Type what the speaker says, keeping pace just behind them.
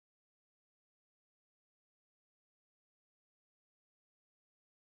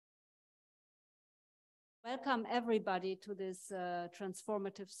Welcome everybody to this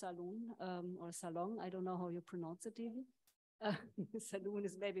transformative saloon or salon. I don't know how you pronounce it even. Saloon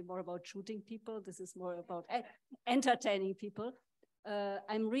is maybe more about shooting people. This is more about entertaining people.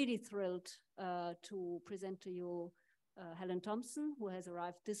 I'm really thrilled to present to you Helen Thompson, who has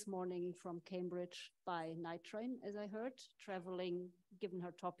arrived this morning from Cambridge by night train, as I heard, traveling, given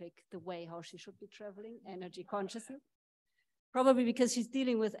her topic, the way how she should be traveling, energy consciousness. Probably because she's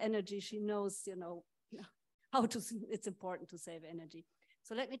dealing with energy, she knows, how to, it's important to save energy.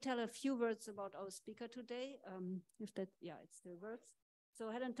 So let me tell a few words about our speaker today. It still works. So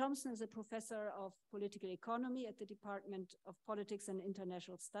Helen Thompson is a professor of political economy at the Department of Politics and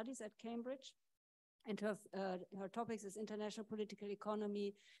International Studies at Cambridge. And her topics is international political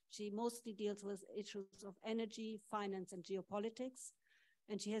economy. She mostly deals with issues of energy, finance, and geopolitics.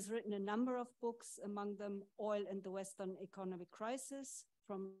 And she has written a number of books, among them Oil and the Western Economic Crisis,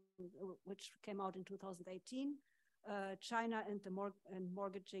 which came out in 2018, China and the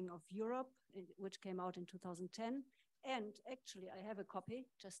Mortgaging of Europe, which came out in 2010. And actually, I have a copy,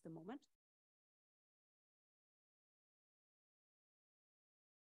 just a moment.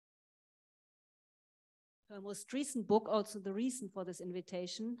 Her most recent book, also the reason for this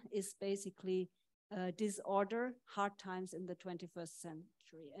invitation, is basically Disorder, Hard Times in the 21st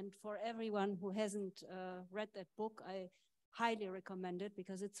Century. And for everyone who hasn't read that book, I highly recommend it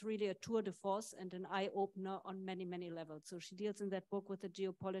because it's really a tour de force and an eye-opener on many, many levels. So she deals in that book with the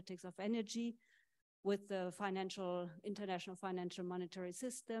geopolitics of energy, with the international financial monetary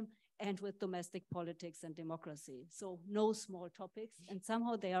system, and with domestic politics and democracy. So no small topics, and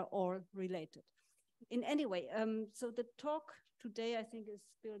somehow they are all related. In any way, so the talk today, I think, is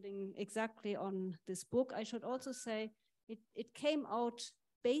building exactly on this book. I should also say it came out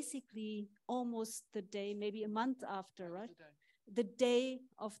basically almost the day, maybe a month after, right? The day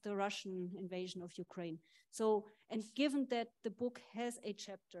of the Russian invasion of Ukraine. So, and given that the book has a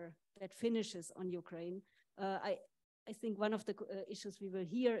chapter that finishes on Ukraine, I think one of the issues we will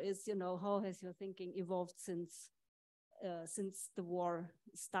hear is, how has your thinking evolved since the war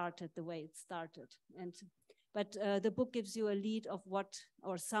started the way it started? But the book gives you a lead of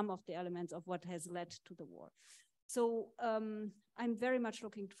some of the elements of what has led to the war. So I'm very much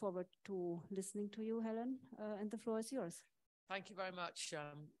looking forward to listening to you, Helen, and the floor is yours. Thank you very much,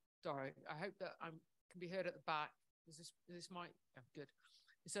 Doro. I hope that I can be heard at the back. Is this mic? Yeah, good.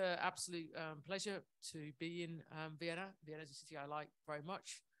 It's an absolute pleasure to be in Vienna. Vienna is a city I like very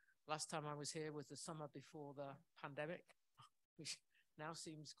much. Last time I was here was the summer before the pandemic, which now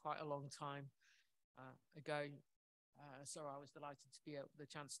seems quite a long time ago. So I was delighted to be able the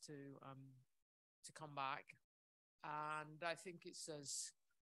chance to come back. And I think it's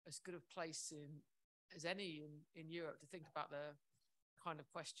as good a place as any in Europe to think about the kind of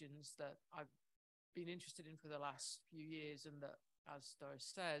questions that I've been interested in for the last few years, and that, as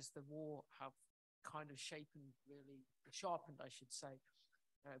Doris says, the war have kind of sharpened, I should say,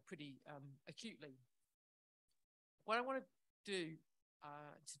 pretty acutely. What I want to do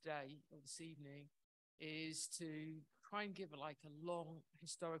today or this evening is to try and give a long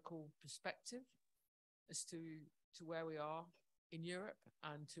historical perspective as to where we are in Europe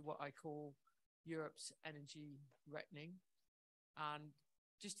and to what I call Europe's energy reckoning. And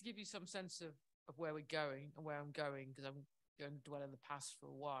just to give you some sense of where we're going and where I'm going, because I'm going to dwell in the past for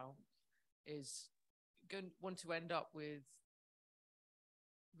a while, want to end up with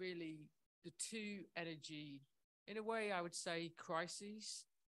really the two energy, in a way I would say, crises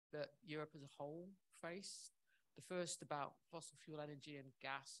that Europe as a whole faced. The first about fossil fuel energy and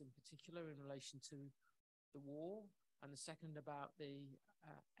gas in particular in relation to the war, and the second about the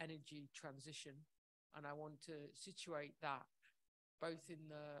energy transition. And I want to situate that both in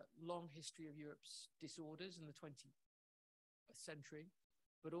the long history of Europe's disorders in the 20th century,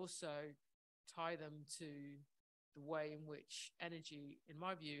 but also tie them to the way in which energy, in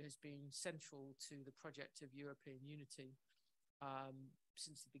my view, has been central to the project of European unity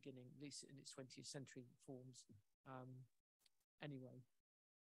since the beginning, at least in its 20th century forms anyway.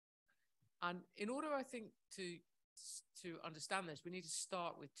 And in order, I think, to understand this, we need to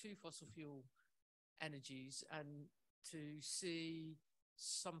start with two fossil fuel energies and to see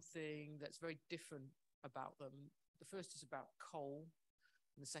something that's very different about them. The first is about coal,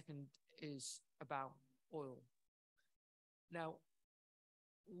 and the second is about oil. Now,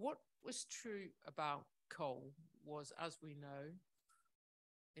 what was true about coal was, as we know,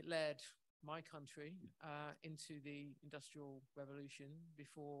 it led my country into the Industrial Revolution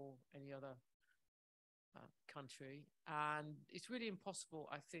before any other country. And it's really impossible,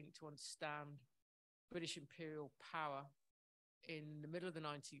 I think, to understand British imperial power in the middle of the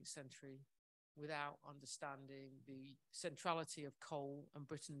 19th century without understanding the centrality of coal and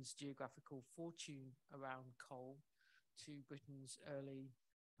Britain's geographical fortune around coal to Britain's early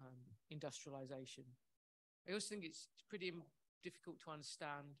industrialization. I also think it's pretty difficult to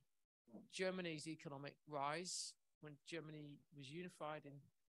understand Germany's economic rise when Germany was unified in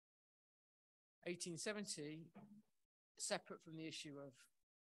 1870, separate from the issue of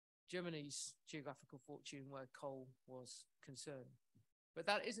Germany's geographical fortune where coal was concerned. But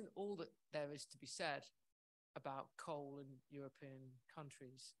that isn't all that there is to be said about coal in European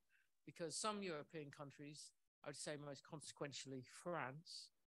countries, because some European countries, I would say most consequentially France,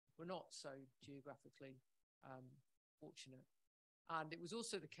 were not so geographically fortunate. And it was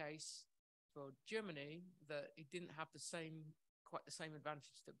also the case for Germany that it didn't have quite the same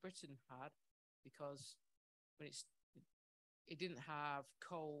advantage that Britain had, because when it didn't have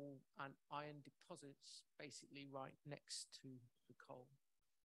coal and iron deposits basically right next to the coal.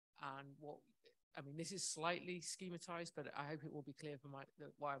 And this is slightly schematized, but I hope it will be clear for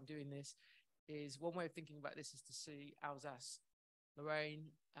why I'm doing this, is one way of thinking about this is to see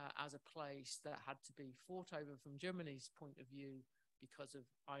Alsace-Lorraine as a place that had to be fought over from Germany's point of view because of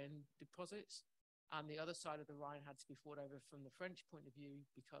iron deposits, and the other side of the Rhine had to be fought over from the French point of view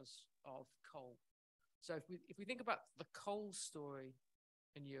because of coal. So if we think about the coal story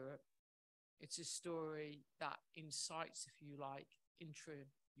in Europe, it's a story that incites, if you like,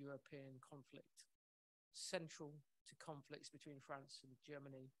 intra-European conflict, central to conflicts between France and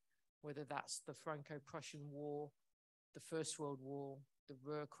Germany, whether that's the Franco-Prussian War, the First World War, the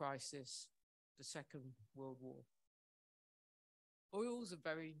Ruhr crisis, the Second World War. Oil's a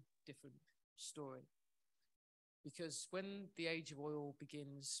very different story, because when the age of oil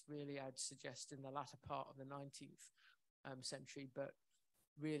begins, really I'd suggest in the latter part of the 19th century, but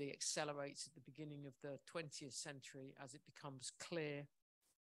really accelerates at the beginning of the 20th century as it becomes clear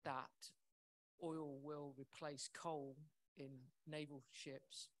that oil will replace coal in naval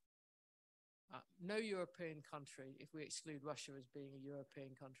ships. No European country, if we exclude Russia as being a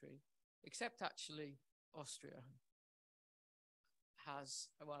European country, except actually Austria,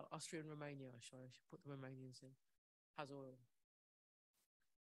 Austria and Romania, I should put the Romanians in, has oil.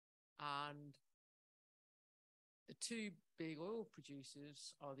 And the two big oil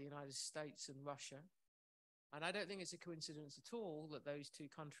producers are the United States and Russia. And I don't think it's a coincidence at all that those two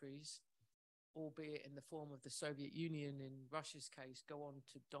countries, albeit in the form of the Soviet Union in Russia's case, go on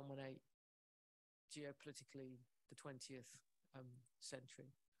to dominate geopolitically the 20th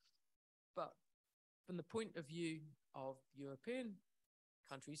century. But from the point of view of European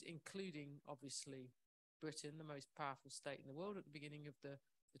countries, including obviously Britain, the most powerful state in the world at the beginning of the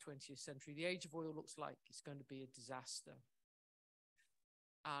 20th century, the age of oil looks like it's going to be a disaster.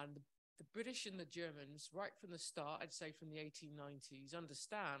 And the British and the Germans, right from the start, I'd say from the 1890s,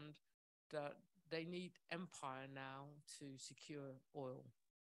 understand that they need empire now to secure oil.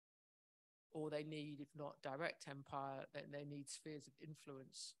 Or they need, if not direct empire, then they need spheres of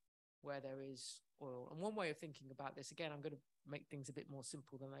influence where there is oil. And one way of thinking about this, again, I'm going to make things a bit more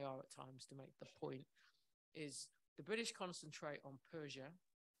simple than they are at times to make the point, is the British concentrate on Persia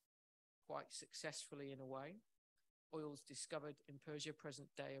quite successfully in a way. Oil's discovered in Persia,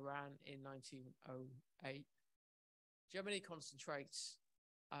 present-day Iran, in 1908. Germany concentrates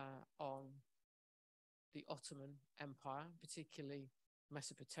on the Ottoman Empire, particularly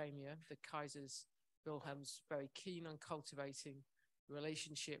Mesopotamia. The Kaisers Wilhelm's very keen on cultivating a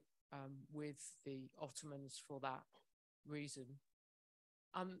relationship with the Ottomans for that reason.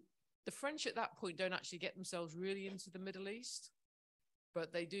 The French at that point don't actually get themselves really into the Middle East,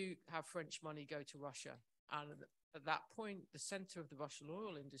 but they do have French money go to Russia. And at that point, the center of the Russian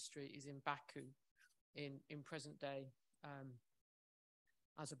oil industry is in Baku, in present-day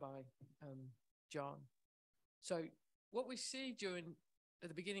Azerbaijan. So what we see at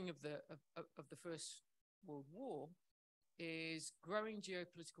the beginning of the First World War is growing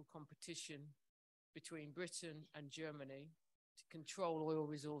geopolitical competition between Britain and Germany to control oil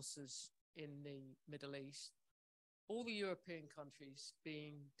resources in the Middle East. All the European countries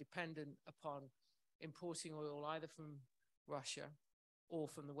being dependent upon importing oil either from Russia or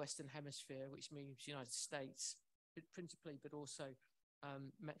from the Western Hemisphere, which means United States principally, but also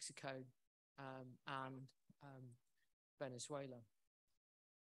Mexico and Venezuela.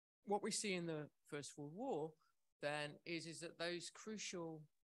 What we see in the First World War then is that those crucial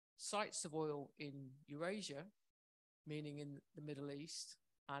sites of oil in Eurasia, meaning in the Middle East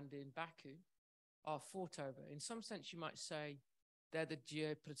and in Baku, are fought over. In some sense, you might say they're the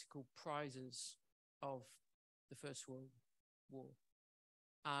geopolitical prizes of the First World War.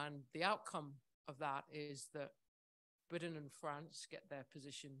 And the outcome of that is that Britain and France get their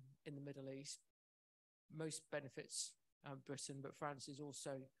position in the Middle East. Most benefits Britain, but France is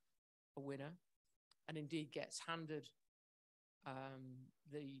also a winner, and indeed gets handed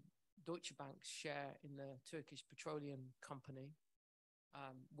the Deutsche Bank's share in the Turkish Petroleum Company,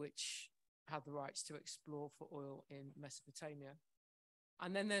 which had the rights to explore for oil in Mesopotamia.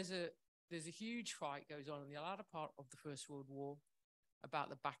 And then there's a huge fight goes on in the latter part of the First World War about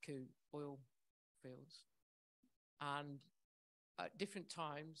the Baku oil fields. And at different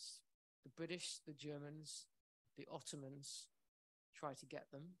times, the British, the Germans, the Ottomans try to get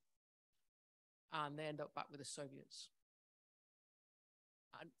them, and they end up back with the Soviets.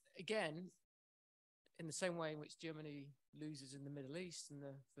 And again, in the same way in which Germany loses in the Middle East in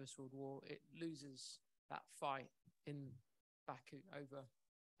the First World War, it loses that fight in Baku over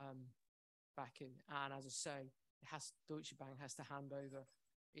Baku. And as I say, Deutsche Bank has to hand over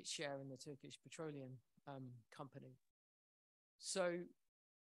its share in the Turkish Petroleum Company. So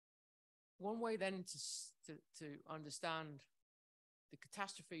one way then to understand the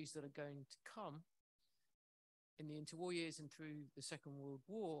catastrophes that are going to come in the interwar years and through the Second World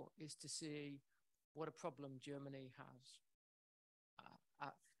War is to see what a problem Germany has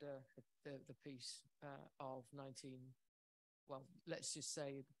after the peace of let's just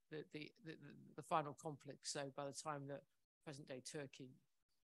say the final conflict. So by the time that present-day Turkey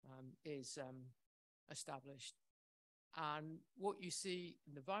is established. And what you see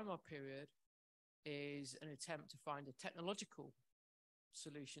in the Weimar period is an attempt to find a technological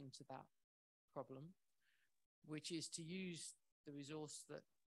solution to that problem, which is to use the resource that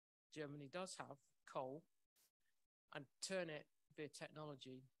Germany does have, coal, and turn it via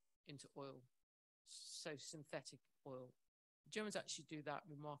technology into oil, so synthetic oil. The Germans actually do that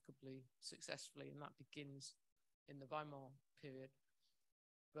remarkably successfully, and that begins in the Weimar period.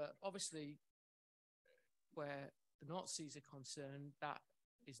 But obviously, where the Nazis are concerned, that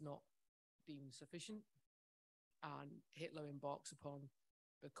is not deemed sufficient, and Hitler embarks upon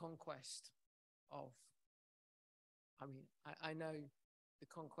the conquest of, I know the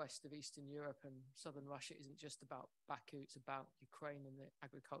conquest of Eastern Europe and Southern Russia isn't just about Baku, it's about Ukraine and the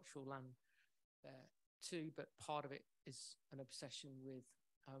agricultural land there too, but part of it is an obsession with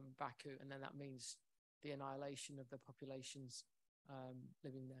Baku, and then that means the annihilation of the populations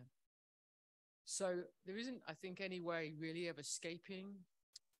living there. So there isn't, I think, any way really of escaping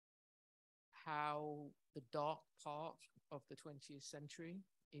how the dark part of the 20th century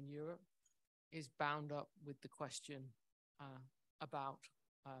in Europe is bound up with the question about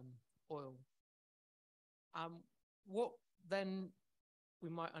oil. What then we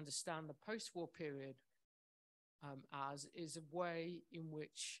might understand the post-war period as is a way in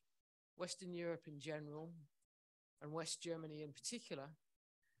which Western Europe in general and West Germany in particular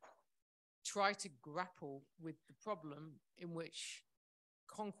try to grapple with the problem in which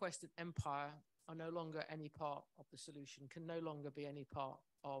conquest and empire are no longer any part of the solution, can no longer be any part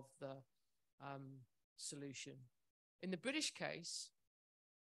of the solution. In the British case,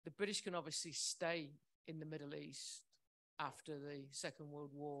 the British can obviously stay in the Middle East after the Second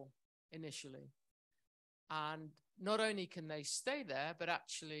World War initially. And not only can they stay there, but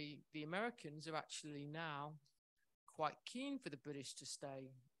actually the Americans are actually now quite keen for the British to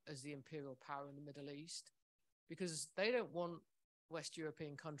stay as the imperial power in the Middle East, because they don't want West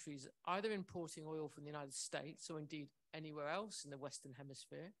European countries either importing oil from the United States or indeed anywhere else in the Western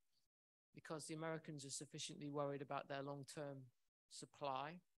Hemisphere, because the Americans are sufficiently worried about their long-term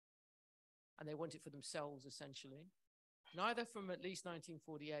supply, and they want it for themselves, essentially. Neither from at least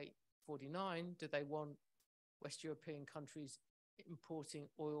 1948-49 do they want West European countries importing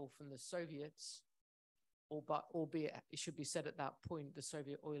oil from the Soviets, albeit it should be said at that point, the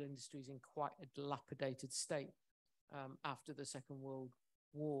Soviet oil industry is in quite a dilapidated state after the Second World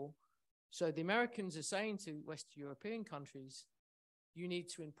War. So the Americans are saying to West European countries, you need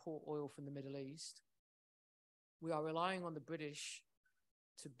to import oil from the Middle East. We are relying on the British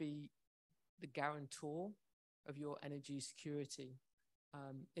to be the guarantor of your energy security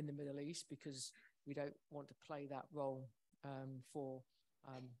in the Middle East, because we don't want to play that role for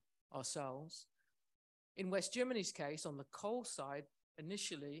ourselves. In West Germany's case, on the coal side,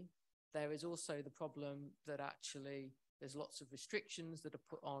 initially, there is also the problem that actually there's lots of restrictions that are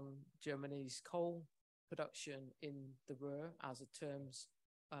put on Germany's coal production in the Ruhr as a terms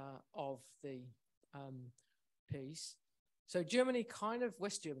of the peace. So Germany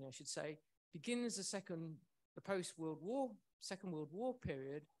West Germany, I should say, begins the post-World War, Second World War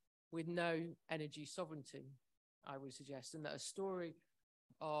period with no energy sovereignty, I would suggest, and that a story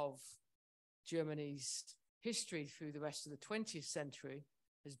of Germany's history through the rest of the 20th century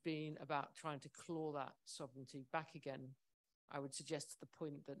has been about trying to claw that sovereignty back again. I would suggest to the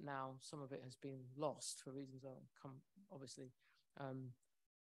point that now some of it has been lost for reasons I'll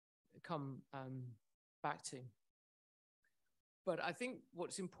come back to. But I think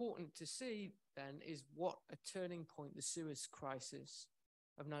what's important to see then is what a turning point the Suez Crisis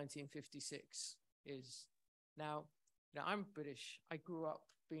of 1956 is. Now, I'm British. I grew up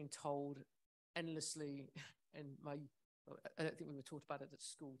being told endlessly in my, I don't think we were taught about it at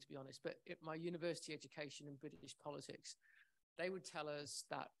school, to be honest, but in my university education in British politics, they would tell us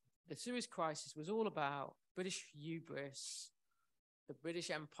that the Suez Crisis was all about British hubris, the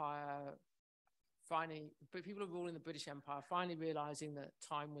British Empire, finally, people who were ruling the British Empire finally realizing that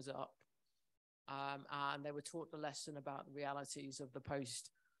time was up, and they were taught the lesson about the realities of the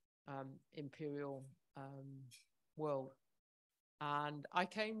post-imperial world. And I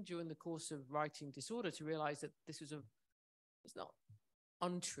came during the course of writing Disorder to realize that this was it's not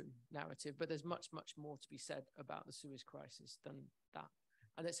untrue narrative, but there's much, much more to be said about the Suez Crisis than that.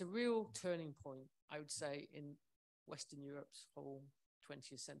 And it's a real turning point, I would say, in Western Europe's whole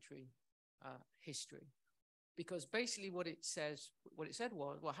 20th century history, because basically what it said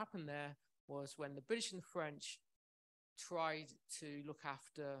was, what happened there was when the British and French tried to look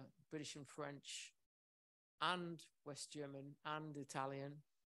after British and French and West German and Italian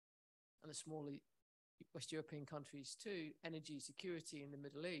and the smaller West European countries too, energy security in the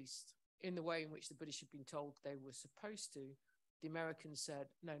Middle East, in the way in which the British had been told they were supposed to, the Americans said,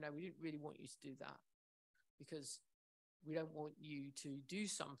 no, we didn't really want you to do that, because we don't want you to do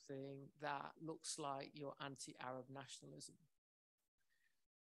something that looks like your anti-Arab nationalism.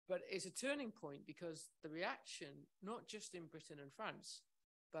 But it's a turning point because the reaction, not just in Britain and France,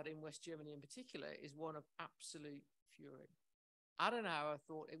 but in West Germany in particular, is one of absolute fury. Adenauer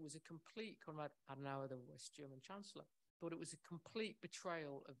thought it was a complete, Konrad Adenauer, the West German Chancellor, thought it was a complete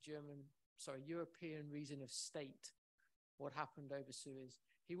betrayal of European reason of state, what happened over Suez.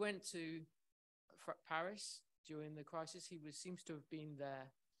 He went to Paris during the crisis. He seems to have been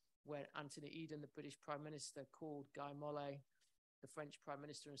there when Anthony Eden, the British Prime Minister, called Guy Mollet, the French Prime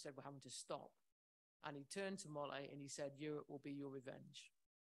Minister, and said, we're having to stop. And he turned to Mollet and he said, Europe will be your revenge.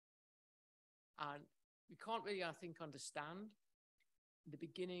 And we can't really, I think, understand the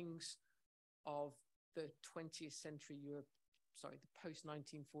beginnings of the 20th century Europe, the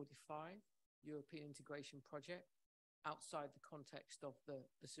post-1945 European integration project outside the context of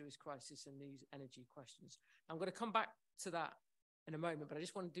the Suez Crisis and these energy questions. I'm going to come back to that in a moment, but I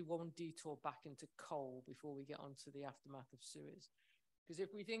just want to do one detour back into coal before we get on to the aftermath of Suez. Because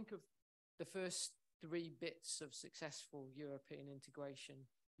if we think of the first three bits of successful European integration,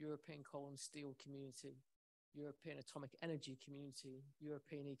 European coal and steel community, European atomic energy community,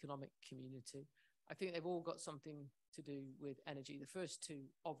 European economic community, I think they've all got something to do with energy. The first two,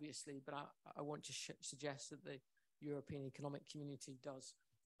 obviously, but I want to suggest that the European economic community does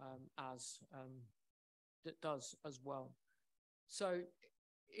as well. So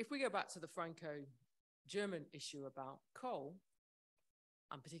if we go back to the Franco-German issue about coal,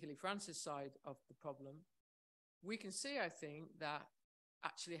 and particularly France's side of the problem, we can see, I think, that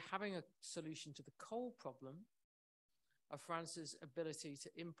actually having a solution to the coal problem of France's ability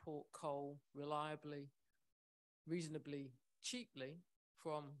to import coal reliably, reasonably, cheaply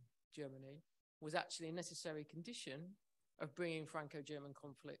from Germany was actually a necessary condition of bringing Franco-German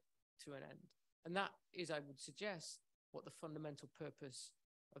conflict to an end. And that is, I would suggest, what the fundamental purpose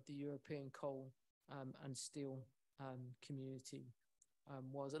of the European coal and steel community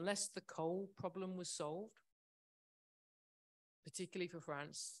was. Unless the coal problem was solved, particularly for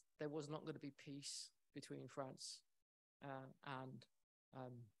France, there was not going to be peace between France and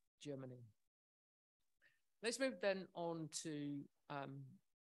Germany. Let's move then on to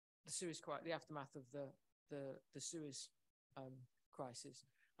the Suez crisis, the aftermath of the Suez crisis.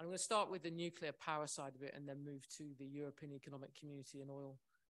 I'm going to start with the nuclear power side of it and then move to the European Economic Community and oil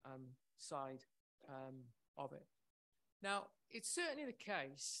side of it. Now, it's certainly the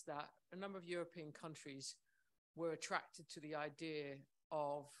case that a number of European countries were attracted to the idea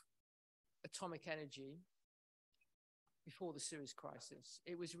of atomic energy before the Suez crisis.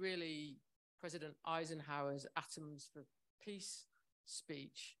 It was really President Eisenhower's Atoms for Peace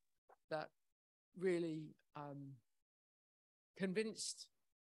speech that really convinced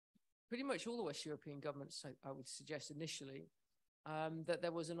pretty much all the West European governments, I would suggest initially, that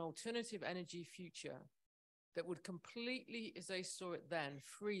there was an alternative energy future that would completely, as they saw it then,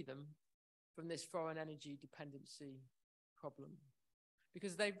 free them from this foreign energy dependency problem.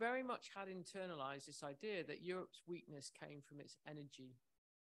 Because they very much had internalized this idea that Europe's weakness came from its energy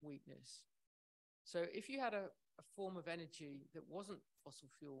weakness. So if you had a form of energy that wasn't fossil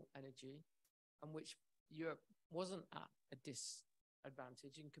fuel energy, and which Europe wasn't at a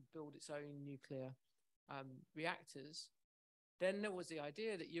disadvantage and could build its own nuclear reactors, then there was the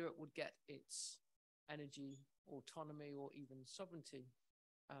idea that Europe would get its energy autonomy or even sovereignty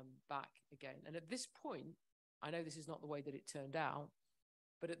back again. And at this point, I know this is not the way that it turned out,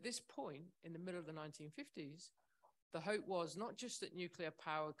 but at this point, in the middle of the 1950s, the hope was not just that nuclear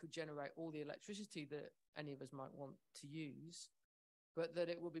power could generate all the electricity that any of us might want to use, but that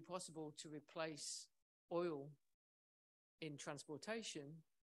it would be possible to replace oil in transportation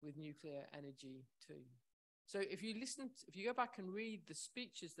with nuclear energy too. So if you go back and read the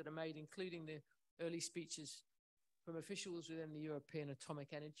speeches that are made, including the early speeches from officials within the European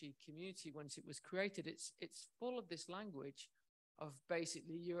Atomic Energy Community once it was created, it's full of this language of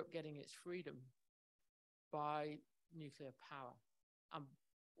basically Europe getting its freedom by nuclear power, and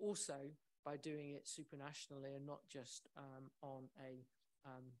also by doing it supranationally and not just on a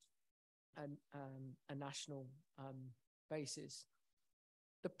national basis.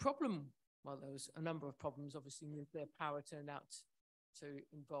 The problem, well, there was a number of problems. Obviously, nuclear power turned out to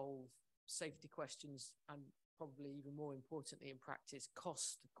involve safety questions and probably even more importantly in practice,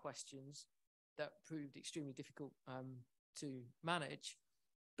 cost questions that proved extremely difficult to manage.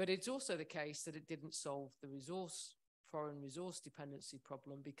 But it's also the case that it didn't solve the foreign resource dependency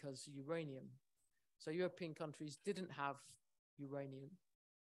problem because uranium. So European countries didn't have uranium.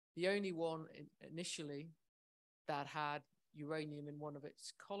 The only one initially that had uranium in one of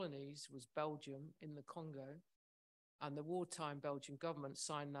its colonies was Belgium in the Congo. And the wartime Belgian government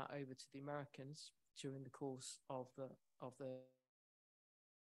signed that over to the Americans during the course of the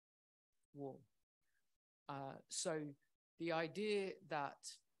war. So the idea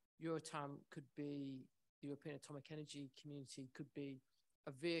that Euratom could be, the European Atomic Energy Community could be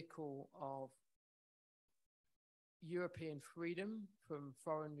a vehicle of European freedom from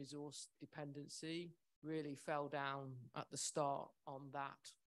foreign resource dependency really fell down at the start on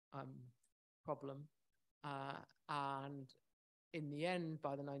that problem. And in the end,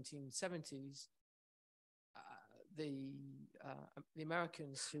 by the 1970s, the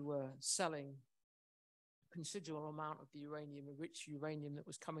Americans, who were selling a considerable amount of the uranium, the rich uranium that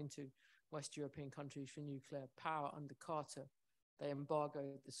was coming to West European countries for nuclear power under Carter, they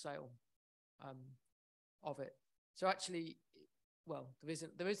embargoed the sale of it. So actually, well,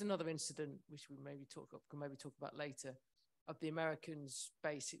 there is another incident which we can maybe talk about later, of the Americans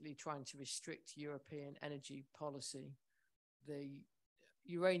basically trying to restrict European energy policy. The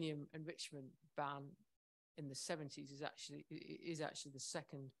uranium enrichment ban in the 70s is actually the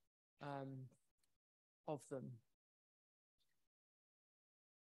second of them.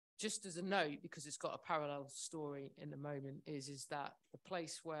 Just as a note, because it's got a parallel story in the moment, is that the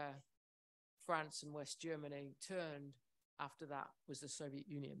place where France and West Germany turned after that was the Soviet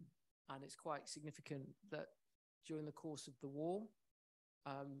Union. And it's quite significant that during the course of the war,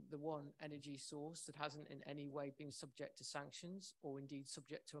 the one energy source that hasn't in any way been subject to sanctions or indeed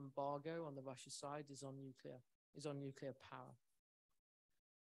subject to embargo on the Russia side is on nuclear power.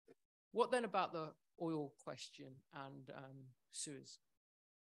 What then about the oil question and Suez?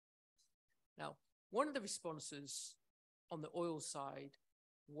 Now, one of the responses on the oil side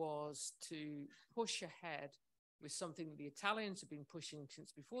was to push ahead with something the Italians have been pushing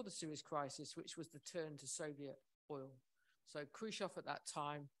since before the Suez crisis, which was the turn to Soviet oil. So Khrushchev at that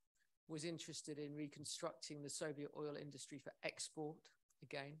time was interested in reconstructing the Soviet oil industry for export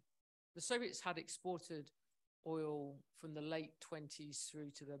again. The Soviets had exported oil from the late 20s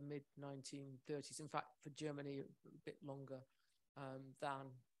through to the mid 1930s. In fact, for Germany, a bit longer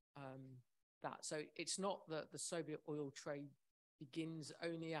than that. So it's not that the Soviet oil trade begins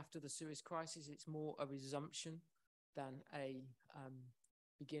only after the Suez crisis. It's more a resumption than a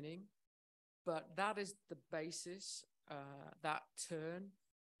beginning. But that is the basis, that turn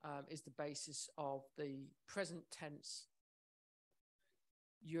is the basis of the present tense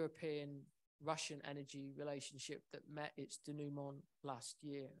European-Russian energy relationship that met its denouement last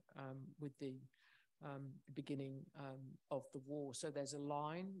year with the beginning of the war. So there's a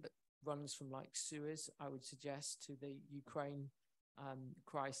line that runs from like Suez, I would suggest, to the Ukraine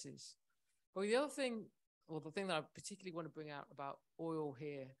crisis. But the other thing, or the thing that I particularly want to bring out about oil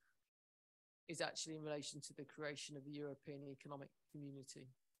here, is actually in relation to the creation of the European Economic Community.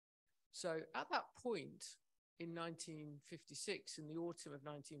 So at that point in 1956, in the autumn of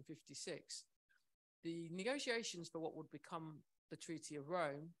 1956, the negotiations for what would become the Treaty of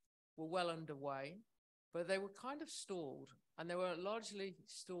Rome were well underway, but they were kind of stalled. And they were largely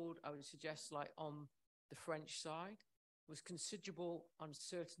stalled, I would suggest, like on the French side. There was considerable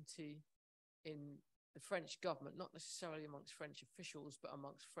uncertainty in the French government, not necessarily amongst French officials, but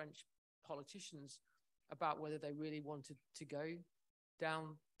amongst French politicians, about whether they really wanted to go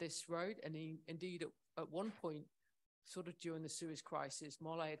down this road. And indeed, at one point, sort of during the Suez crisis,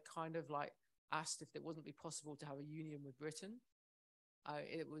 Mollet had kind of like asked if it wasn't be possible to have a union with Britain.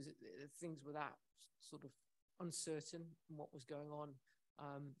 Things were that sort of uncertain in what was going on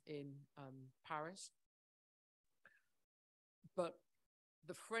in Paris. But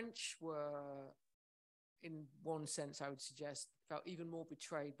the French were, in one sense, I would suggest, felt even more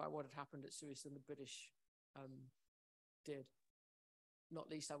betrayed by what had happened at Suez than the British did. Not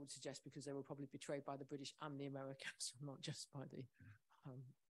least, I would suggest, because they were probably betrayed by the British and the Americans, not just by the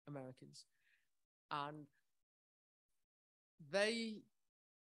Americans. And they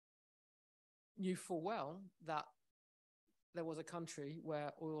knew full well that there was a country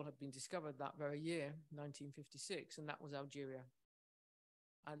where oil had been discovered that very year, 1956, and that was Algeria.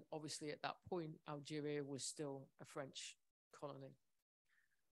 And obviously at that point, Algeria was still a French colony.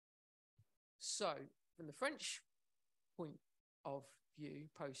 So from the French point of view,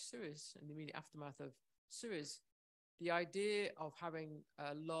 post-Suez and the immediate aftermath of Suez, the idea of having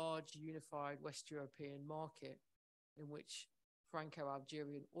a large unified West European market in which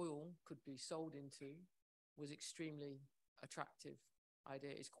Franco-Algerian oil could be sold into was extremely attractive idea.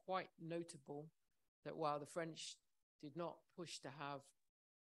 It's quite notable that while the French did not push to have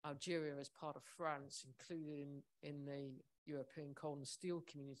Algeria as part of France included in the European coal and steel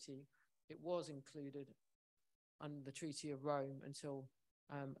community, it was included under the Treaty of Rome until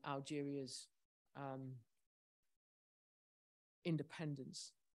Algeria's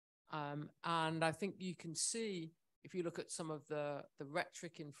independence. And I think you can see, if you look at some of the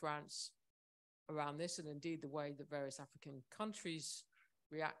rhetoric in France around this, and indeed the way that various African countries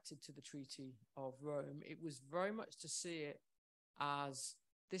reacted to the Treaty of Rome, it was very much to see it as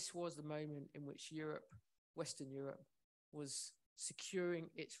this was the moment in which Europe, Western Europe, was securing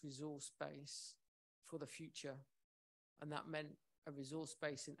its resource base for the future. And that meant a resource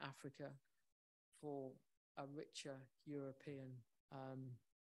base in Africa for a richer European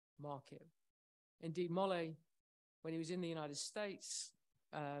market. Indeed, Mollet, when he was in the United States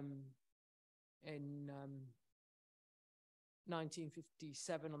in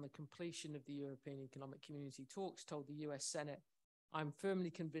 1957 on the completion of the European Economic Community talks, told the US Senate, "I'm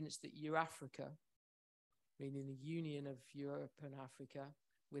firmly convinced that Eurafrica," meaning the union of Europe and Africa,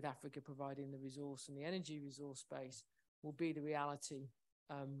 with Africa providing the resource and the energy resource base, will be the reality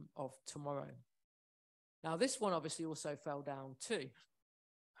of tomorrow. Now, this one obviously also fell down too,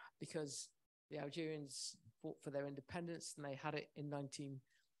 because the Algerians fought for their independence and they had it in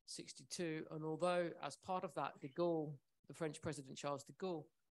 1962. And although as part of that, de Gaulle, the French President Charles de Gaulle,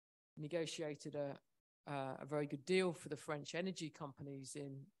 negotiated a very good deal for the French energy companies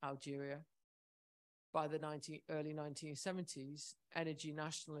in Algeria, by the early 1970s, energy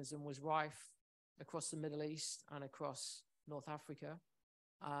nationalism was rife across the Middle East and across North Africa.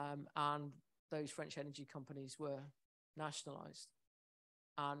 And those French energy companies were nationalized.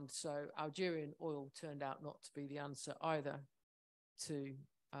 And so Algerian oil turned out not to be the answer either to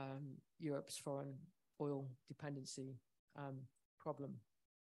Europe's foreign oil dependency problem.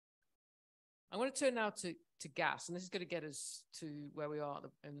 I'm going to turn now to gas, and this is going to get us to where we are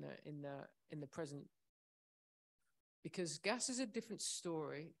in the present, because gas is a different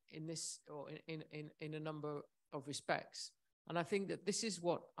story in this, or in a number of respects. And I think that this is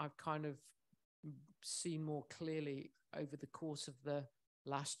what I've kind of seen more clearly over the course of the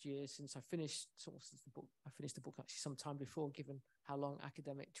last year since I finished the book. I finished the book actually some time before, given how long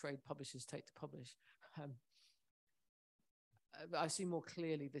academic trade publishers take to publish. I see more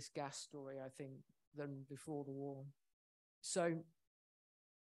clearly this gas story, I think, than before the war. So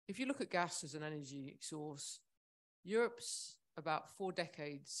if you look at gas as an energy source, Europe's about 4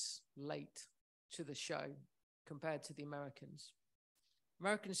 decades late to the show compared to the Americans.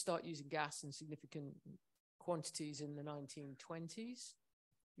 Americans start using gas in significant quantities in the 1920s.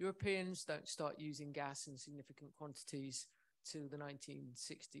 Europeans don't start using gas in significant quantities till the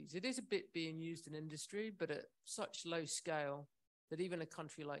 1960s. It is a bit being used in industry, but at such low scale that even a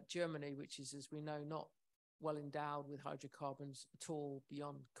country like Germany, which is, as we know, not well endowed with hydrocarbons at all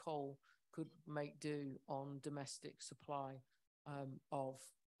beyond coal, could make do on domestic supply of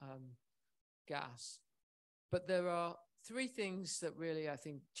gas. But there are 3 things that really, I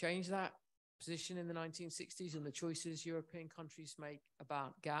think, change that position in the 1960s and the choices European countries make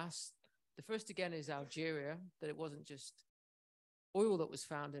about gas. The first, again, is Algeria, that it wasn't just oil that was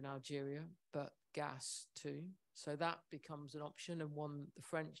found in Algeria, but gas too. So that becomes an option, and one the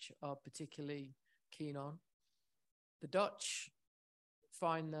French are particularly keen on. The Dutch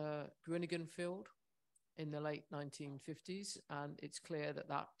find the Groningen field in the late 1950s, and it's clear that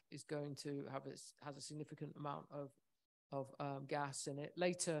that is going to has a significant amount of gas in it.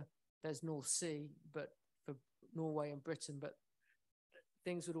 Later, there's North Sea, but for Norway and Britain, but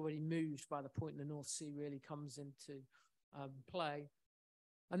things had already moved by the point the North Sea really comes into play.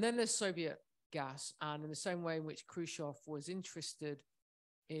 And then there's Soviet gas, and in the same way in which Khrushchev was interested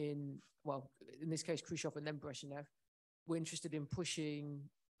in, well, in this case, Khrushchev and then Brezhnev, were interested in pushing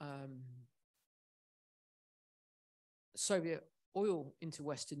Soviet oil into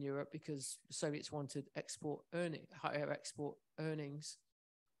Western Europe because the Soviets wanted higher export earnings,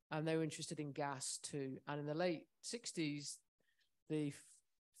 and they were interested in gas too. And in the late 60s, the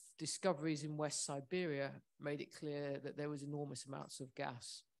discoveries in West Siberia made it clear that there was enormous amounts of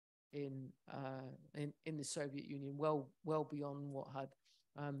gas in the Soviet Union, well beyond what had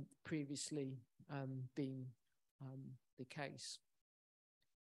previously been the case.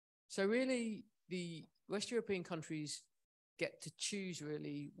 So really, the West European countries get to choose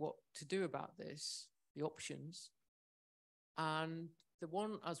really what to do about this, the options. And the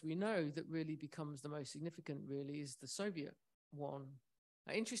one, as we know, that really becomes the most significant really is the Soviet one.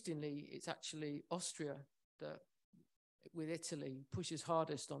 Now, interestingly, it's actually Austria that, with Italy, pushes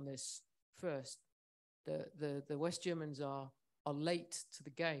hardest on this first. The West Germans are late to the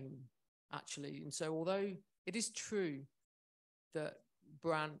game, actually. And so although it is true that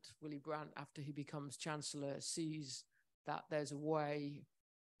Willy Brandt, after he becomes Chancellor, sees that there's a way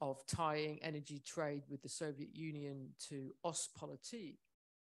of tying energy trade with the Soviet Union to Ostpolitik,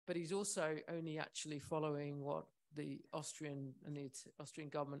 but he's also only actually following what the Austrian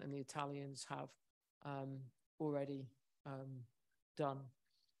government and the Italians have already done.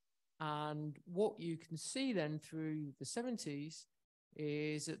 And what you can see then through the 70s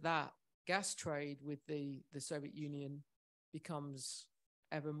is that gas trade with the Soviet Union becomes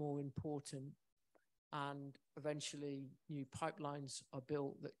ever more important, and eventually new pipelines are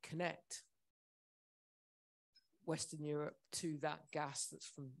built that connect Western Europe to that gas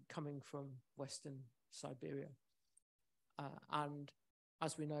that's coming from Western Siberia. And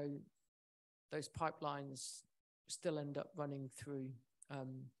as we know, those pipelines still end up running through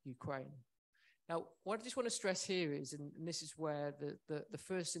Ukraine. Now, what I just want to stress here is, and this is where the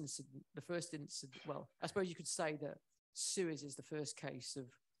first incident, well, I suppose you could say that Suez is the first case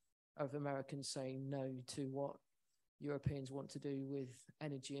of Americans saying no to what Europeans want to do with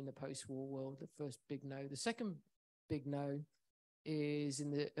energy in the post-war world, the first big no. The second big no is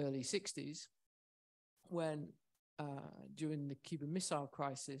in the early 60s when, during the Cuban Missile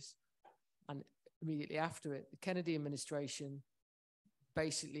Crisis and immediately after it, the Kennedy administration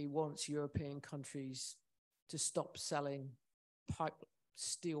basically wants European countries to stop selling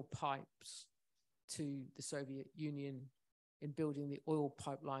steel pipes to the Soviet Union in building the oil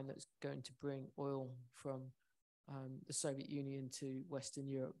pipeline that's going to bring oil from the Soviet Union to Western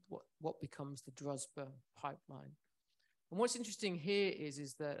Europe, what becomes the Druzhba pipeline. And what's interesting here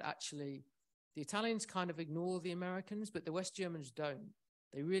is that actually the Italians kind of ignore the Americans, but the West Germans don't.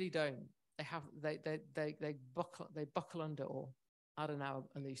 They really don't. They buckle under, or Adenauer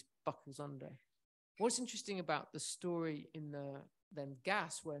at least buckles under. What's interesting about the story in then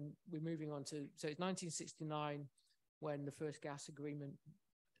gas, when we're moving on to, so it's 1969 when the first gas agreement,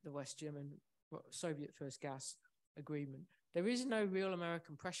 the Soviet first gas agreement. There is no real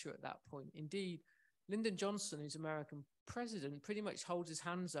American pressure at that point. Indeed, Lyndon Johnson, who's American president, pretty much holds his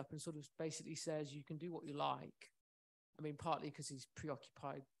hands up and sort of basically says, you can do what you like. I mean, partly because he's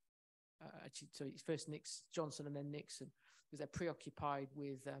preoccupied, actually, so it's first Johnson and then Nixon, because they're preoccupied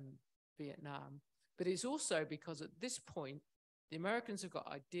with Vietnam. But it's also because at this point, the Americans have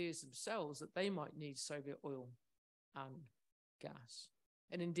got ideas themselves that they might need Soviet oil and gas.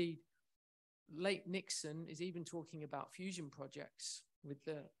 And indeed, late Nixon is even talking about fusion projects with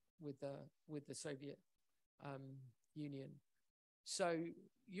the Soviet Union. So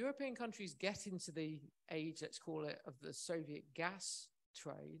European countries get into the age, let's call it, of the Soviet gas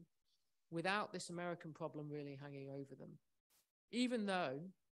trade without this American problem really hanging over them. Even though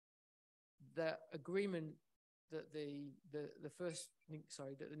the agreement that the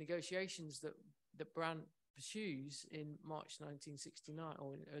negotiations that Brandt pursues in March 1969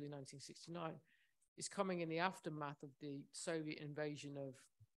 or in early 1969 is coming in the aftermath of the Soviet invasion of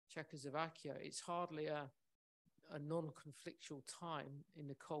Czechoslovakia. It's hardly a non-conflictual time in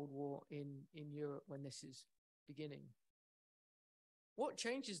the Cold War in Europe when this is beginning. What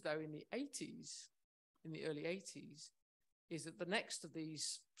changes though in the 80s, in the early 80s, is that the next of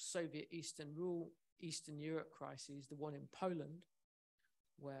these Soviet Eastern Europe crises, the one in Poland,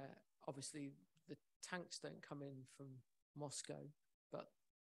 where obviously the tanks don't come in from Moscow, but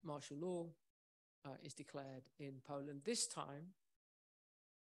martial law is declared in Poland. This time,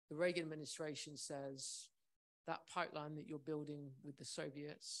 the Reagan administration says that pipeline that you're building with the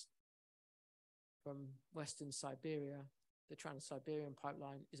Soviets from Western Siberia, the Trans-Siberian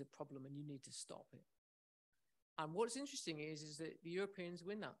pipeline, is a problem and you need to stop it. And what's interesting is that the Europeans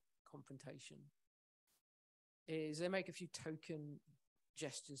win that confrontation. Is they make a few token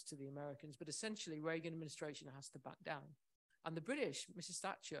gestures to the Americans, but essentially Reagan administration has to back down. And the British, Mrs.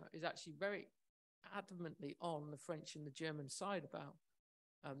 Thatcher, is actually very adamantly on the French and the German side about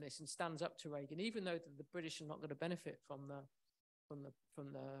this, and stands up to Reagan, even though the British are not going to benefit from the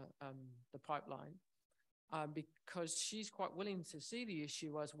pipeline, because she's quite willing to see the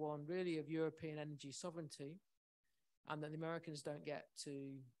issue as one really of European energy sovereignty, and that the Americans don't get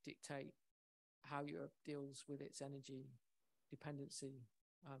to dictate how Europe deals with its energy dependency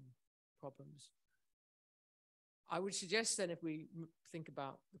problems. I would suggest then, if we think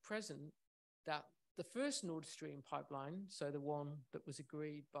about the present, that the first Nord Stream pipeline, so the one that was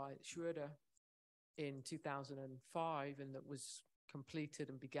agreed by Schröder in 2005 and that was completed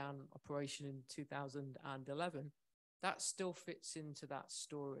and began operation in 2011, that still fits into that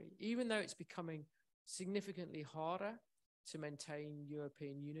story, even though it's becoming significantly harder to maintain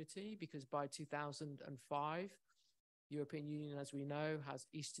European unity, because by 2005, European Union, as we know, has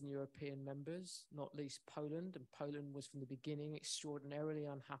Eastern European members, not least Poland, and Poland was from the beginning extraordinarily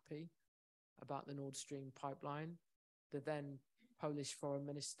unhappy about the Nord Stream pipeline. The then Polish foreign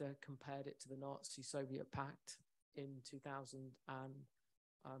minister compared it to the Nazi-Soviet pact in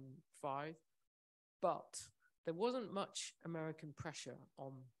 2005. But there wasn't much American pressure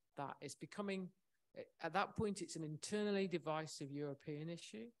on that. It's becoming, at that point, it's an internally divisive European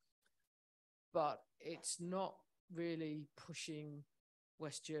issue, but it's not really pushing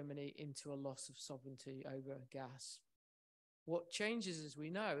West Germany into a loss of sovereignty over gas. What changes, as we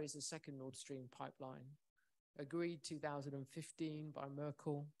know, is the second Nord Stream pipeline, agreed 2015 by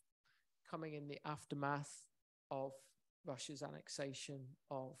Merkel, coming in the aftermath of Russia's annexation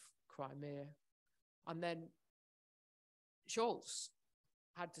of Crimea. And then Scholz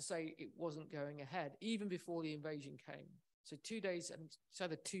had to say it wasn't going ahead, even before the invasion came. So 2 days, and it's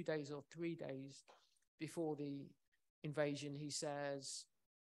either 2 days or 3 days before the invasion, he says,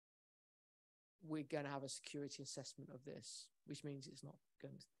 we're going to have a security assessment of this, which means it's not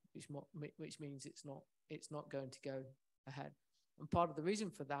going to, which means it's not going to go ahead. And part of the reason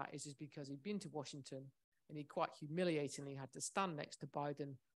for that is because he'd been to Washington and he quite humiliatingly had to stand next to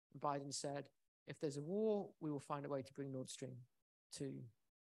Biden. And Biden said, if there's a war, we will find a way to bring Nord Stream to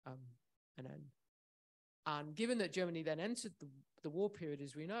an end. And given that Germany then entered the war period,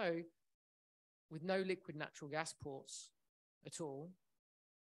 as we know, with no liquid natural gas ports at all,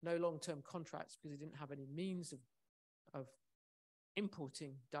 no long-term contracts because they didn't have any means of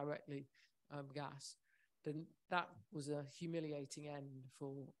importing directly gas, then that was a humiliating end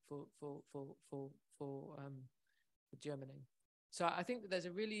for Germany. So I think that there's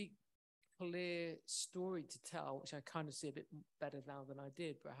a really clear story to tell, which I kind of see a bit better now than I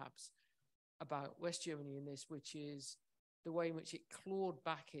did, perhaps, about West Germany in this, which is the way in which it clawed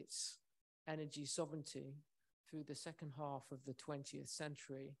back its energy sovereignty through the second half of the 20th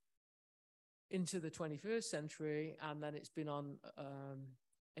century into the 21st century, and then it's been on,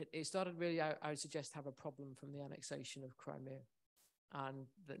 it started really, I would suggest, have a problem from the annexation of Crimea, and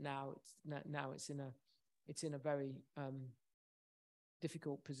that now it's in a very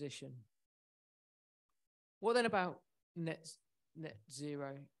difficult position. What then about net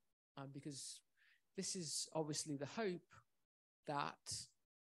zero? Because this is obviously the hope that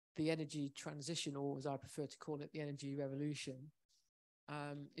the energy transition, or as I prefer to call it, the energy revolution,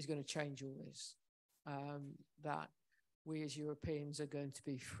 is going to change all this. That we as Europeans are going to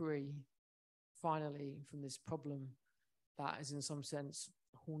be free, finally, from this problem that has in some sense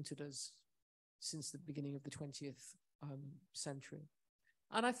haunted us since the beginning of the 20th century.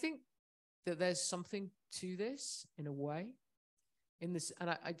 And I think that there's something to this in a way. In this, and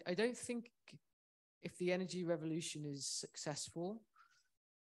I don't think if the energy revolution is successful,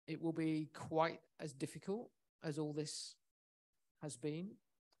 it will be quite as difficult as all this has been.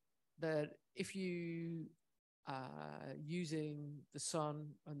 That if you are using the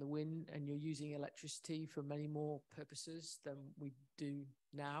sun and the wind and you're using electricity for many more purposes than we do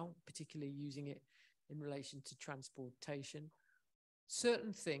now, particularly using it in relation to transportation,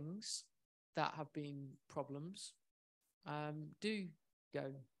 certain things that have been problems do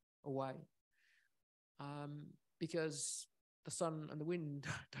go away, because the sun and the wind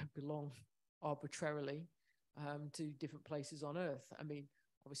don't belong arbitrarily to different places on Earth. I mean,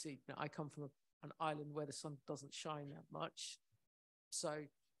 obviously, I come from an island where the sun doesn't shine that much. So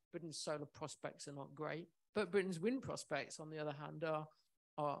Britain's solar prospects are not great, but Britain's wind prospects, on the other hand,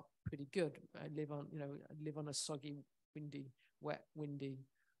 are pretty good. I live on a soggy, wet, windy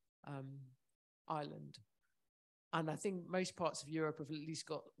island. And I think most parts of Europe have at least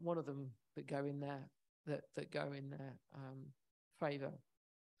got one of them that go in there, that go in their favor.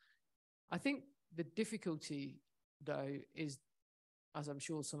 I think the difficulty, though, is, as I'm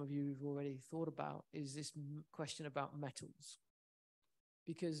sure some of you have already thought about, is this question about metals.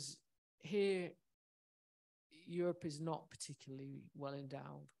 Because here, Europe is not particularly well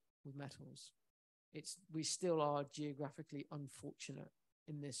endowed with metals. We still are geographically unfortunate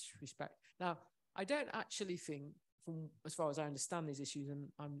in this respect. Now, I don't actually think, from as far as I understand these issues, and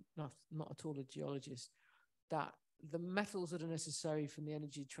I'm not at all a geologist, that the metals that are necessary for the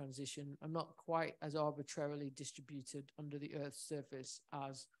energy transition are not quite as arbitrarily distributed under the Earth's surface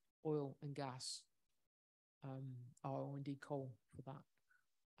as oil and gas are, or indeed coal for that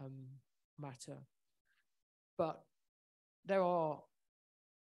matter. But there are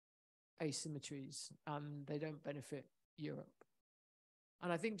asymmetries, and they don't benefit Europe.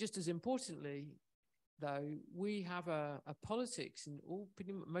 And I think just as importantly, though, we have a politics in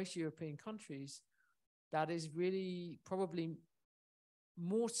most European countries that is really probably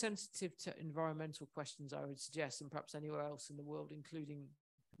more sensitive to environmental questions, I would suggest, than perhaps anywhere else in the world, including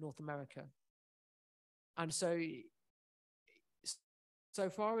North America. And so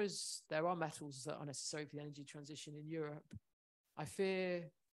far as there are metals that are necessary for the energy transition in Europe, I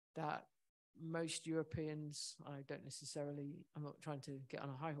fear that most Europeans, I'm not trying to get on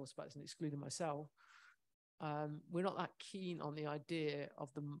a high horse about this and excluding myself, we're not that keen on the idea of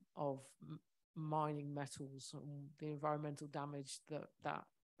mining metals and the environmental damage that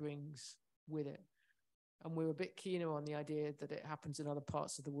brings with it. And we're a bit keener on the idea that it happens in other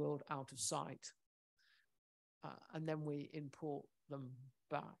parts of the world out of sight. And then we import them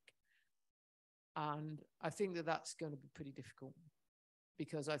back. And I think that that's going to be pretty difficult,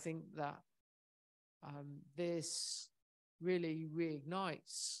 because I think that this really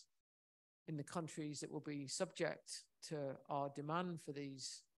reignites in the countries that will be subject to our demand for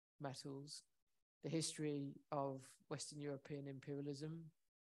these metals the history of Western European imperialism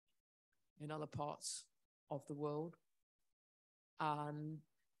in other parts of the world. And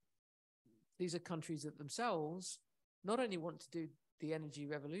these are countries that themselves not only want to do the energy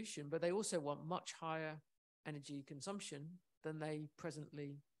revolution, but they also want much higher energy consumption than they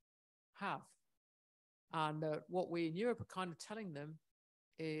presently have. And what we in Europe are kind of telling them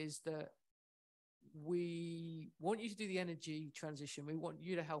is that we want you to do the energy transition. We want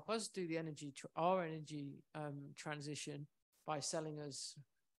you to help us do the our energy transition by selling us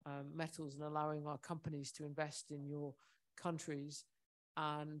metals and allowing our companies to invest in your countries.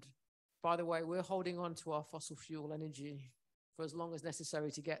 And by the way, we're holding on to our fossil fuel energy for as long as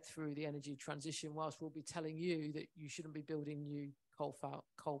necessary to get through the energy transition, whilst we'll be telling you that you shouldn't be building new coal-powered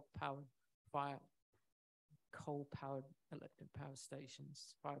power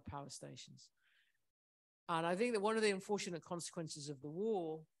stations. And I think that one of the unfortunate consequences of the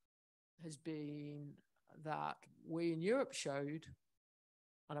war has been that we in Europe showed,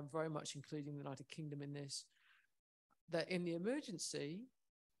 and I'm very much including the United Kingdom in this, that in the emergency,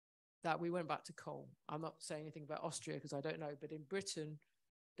 that we went back to coal. I'm not saying anything about Austria because I don't know, but in Britain,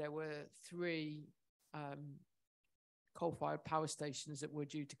 there were 3 coal-fired power stations that were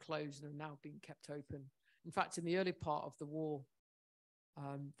due to close and are now being kept open. In fact, in the early part of the war,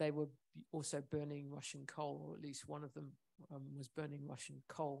 they were also burning Russian coal, or at least one of them was burning Russian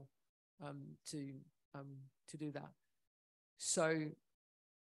coal to do that. So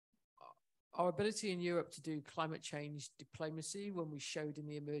our ability in Europe to do climate change diplomacy, when we showed in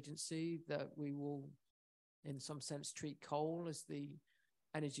the emergency that we will, in some sense, treat coal as the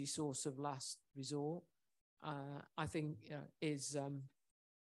energy source of last resort, I think is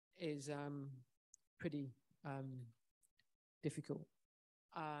pretty difficult.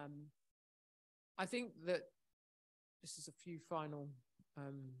 I think that this is a few final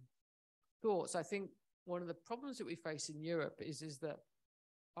thoughts. I think one of the problems that we face in Europe is that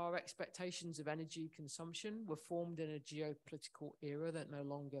our expectations of energy consumption were formed in a geopolitical era that no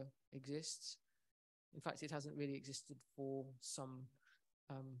longer exists. In fact, it hasn't really existed for some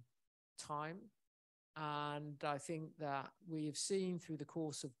time. And I think that we have seen through the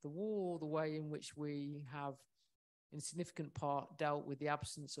course of the war the way in which we have, in significant part, dealt with the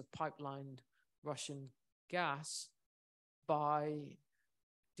absence of pipelined Russian gas by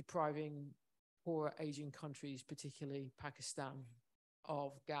depriving poorer Asian countries, particularly Pakistan,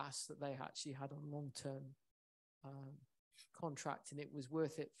 of gas that they actually had on long-term contract, and it was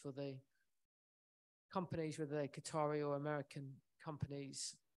worth it for the companies, whether they're Qatari or American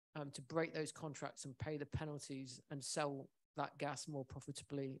companies, to break those contracts and pay the penalties and sell that gas more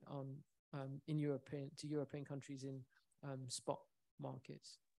profitably on to European countries in spot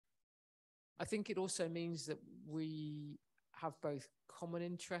markets. I think it also means that we have both common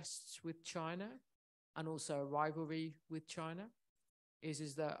interests with China and also a rivalry with China.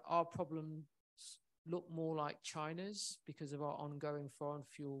 Is that our problems look more like China's because of our ongoing foreign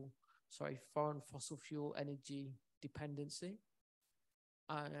fossil fuel energy dependency.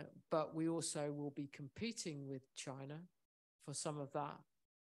 But we also will be competing with China for some of that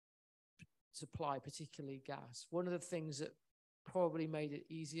supply, particularly gas. One of the things that probably made it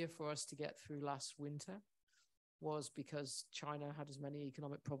easier for us to get through last winter was because China had as many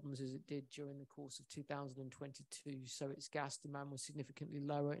economic problems as it did during the course of 2022. So its gas demand was significantly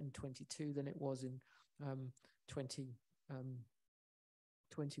lower in 22 than it was in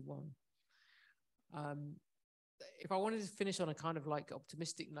 2021. If I wanted to finish on a kind of like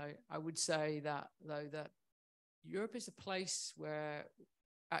optimistic note, I would say that though that Europe is a place where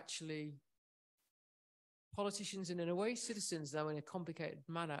actually politicians and in a way citizens, though in a complicated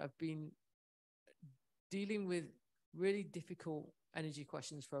manner, have been dealing with really difficult energy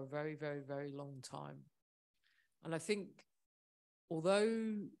questions for a very, very, very long time. And I think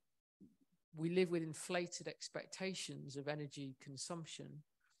although we live with inflated expectations of energy consumption,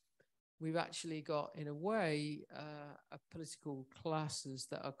 we've actually got, in a way, a political classes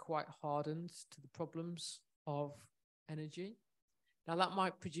that are quite hardened to the problems of energy. Now, that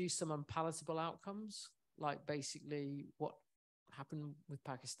might produce some unpalatable outcomes, like basically what happened with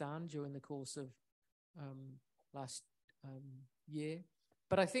Pakistan during the course of last year.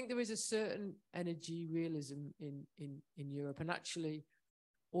 But I think there is a certain energy realism in Europe. And actually,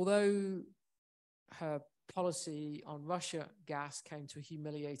 although her policy on Russia gas came to a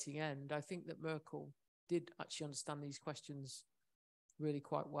humiliating end, I think that Merkel did actually understand these questions really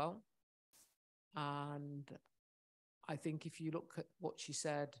quite well. And I think if you look at what she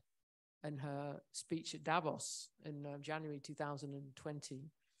said in her speech at Davos in January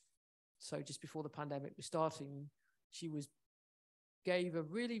 2020, so just before the pandemic was starting, she gave a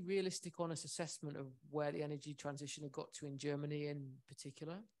really realistic, honest assessment of where the energy transition had got to in Germany in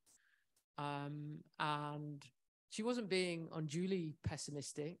particular. And she wasn't being unduly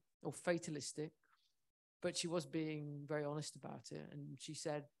pessimistic or fatalistic, but she was being very honest about it. And she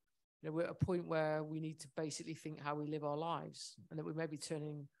said, we're at a point where we need to basically think how we live our lives, and that we may be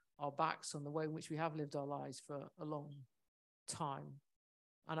turning our backs on the way in which we have lived our lives for a long time.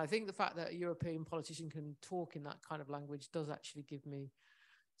 And I think the fact that a European politician can talk in that kind of language does actually give me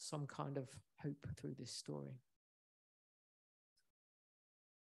some kind of hope through this story.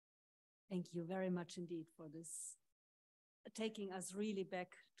 Thank you very much indeed for this, taking us really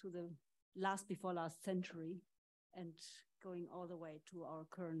back to the before last century and going all the way to our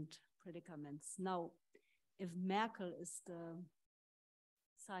current predicaments. Now, if Merkel is the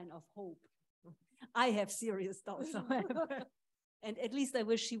sign of hope, I have serious doubts, however. And at least I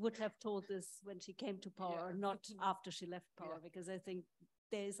wish she would have told this when she came to power, not after she left power, because I think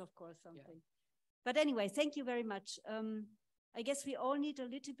there is, of course, something. Yeah. But anyway, thank you very much. I guess we all need a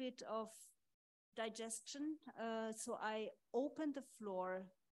little bit of digestion. So I open the floor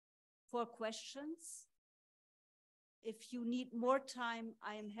for questions. If you need more time,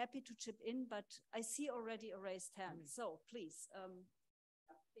 I am happy to chip in, but I see already a raised hand. So please.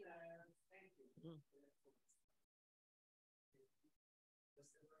 Thank you.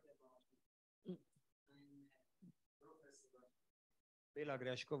 Bela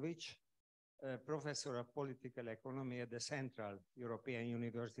Grešković, professor of political economy at the Central European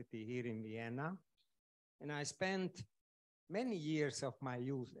University here in Vienna. And I spent many years of my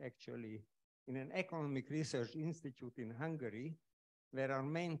youth actually in an economic research institute in Hungary, where our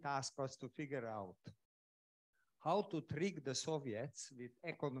main task was to figure out how to trick the Soviets with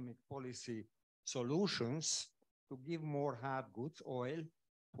economic policy solutions to give more hard goods, oil,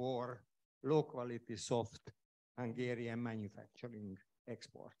 for low quality soft Hungarian manufacturing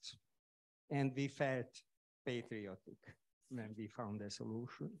exports. And we felt patriotic when we found a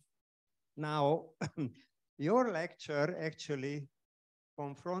solution. Now, your lecture actually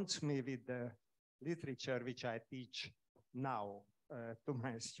confronts me with the literature which I teach now to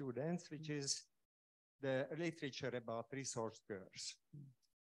my students, which is the literature about resource curves.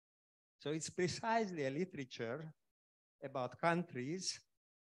 So it's precisely a literature about countries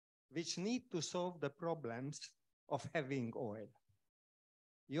which need to solve the problems of having oil.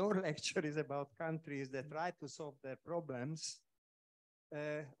 Your lecture is about countries that try to solve their problems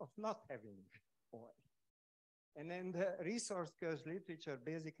of not having oil. And then the resource curves literature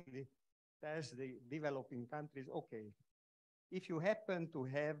basically tells the developing countries, okay, if you happen to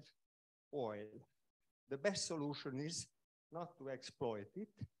have oil, the best solution is not to exploit it,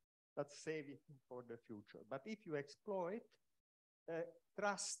 but save it for the future. But if you exploit,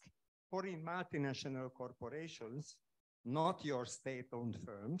 trust foreign multinational corporations, not your state-owned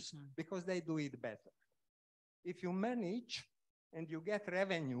firms, because they do it better. If you manage and you get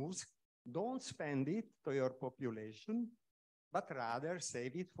revenues, don't spend it to your population, but rather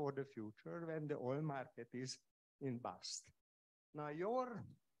save it for the future when the oil market is in bust. Now, your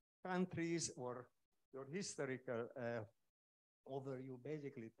countries or your historical overview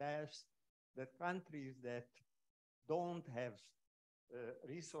basically tells that countries that don't have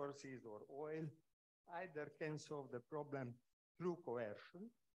resources or oil either can solve the problem through coercion,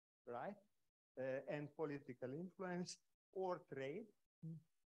 right, and political influence, or trade,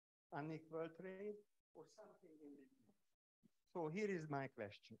 unequal trade, or something in between. So here is my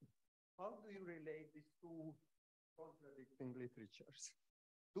question. How do you relate these two contradicting literatures?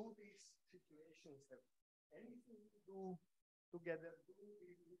 Do these situations have anything to do together? Do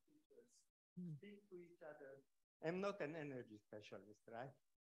these literatures speak to each other? I'm not an energy specialist, right?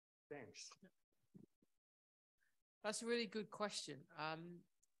 Thanks. That's a really good question.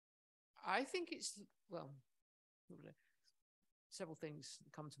 I think it's, well, several things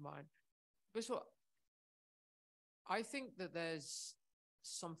come to mind. First of all, I think that there's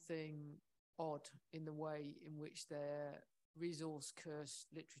something odd in the way in which their resource curse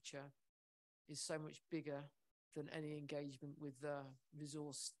literature is so much bigger than any engagement with the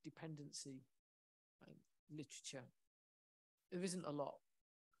resource dependency literature. There isn't a lot,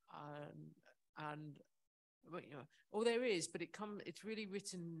 but, you know, or there is, but it's really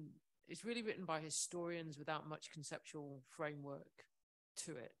written by historians without much conceptual framework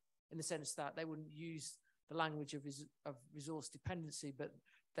to it, in the sense that they wouldn't use the language of resource dependency, but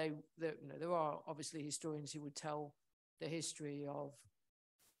there are obviously historians who would tell the history of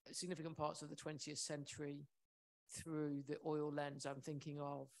significant parts of the 20th century through the oil lens. I'm thinking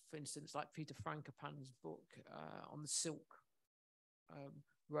of, for instance, like Peter Frankopan's book on the Silk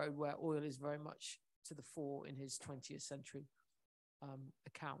Road, where oil is very much to the fore in his 20th century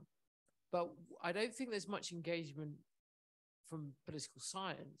account. But I don't think there's much engagement from political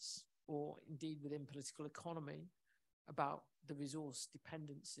science, or indeed within political economy, about the resource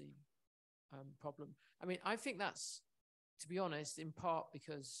dependency problem. I mean, I think that's, to be honest, in part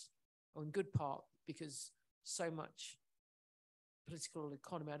because, or in good part, because so much political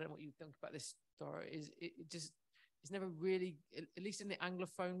economy, I don't know what you think about this, Dora, it's never really, at least in the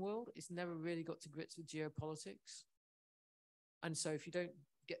Anglophone world, it's never really got to grips with geopolitics. And so if you don't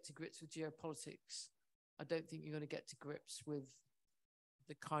get to grips with geopolitics, I don't think you're going to get to grips with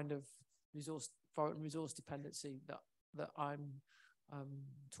the kind of foreign resource dependency that I'm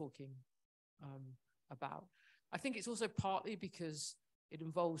talking about. I think it's also partly because it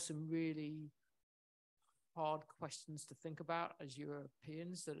involves some really hard questions to think about as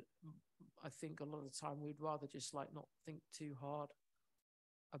Europeans that I think a lot of the time we'd rather just like not think too hard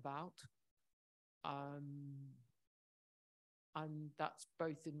about. And that's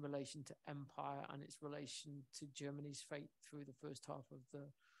both in relation to empire and its relation to Germany's fate through the first half of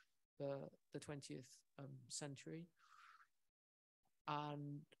the 20th century.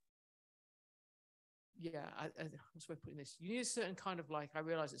 And yeah, what's the way of putting this? You need a certain kind of, like, I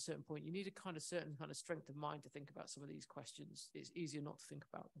realized at a certain point, you need a certain kind of strength of mind to think about some of these questions. It's easier not to think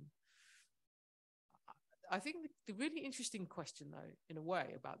about them. I think the really interesting question, though, in a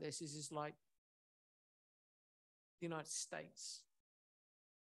way, about this is like the United States,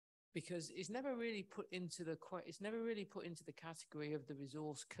 because it's never really put into the category of the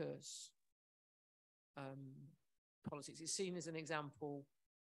resource curse politics. It's seen as an example.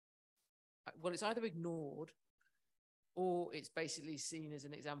 Well, it's either ignored, or it's basically seen as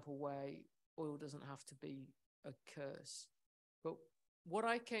an example where oil doesn't have to be a curse. But what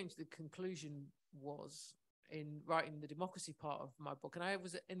I came to the conclusion was, in writing the democracy part of my book, and I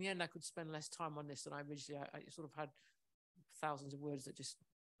was, in the end, I could spend less time on this than I originally, I sort of had thousands of words that just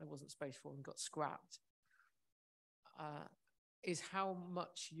there wasn't space for and got scrapped, is how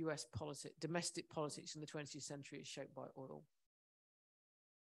much US politics, domestic politics in the 20th century is shaped by oil.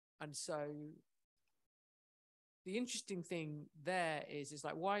 And so the interesting thing there is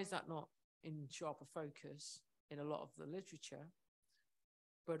like, why is that not in sharper focus in a lot of the literature?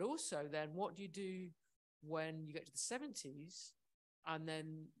 But also then, what do you do when you get to the 70s, and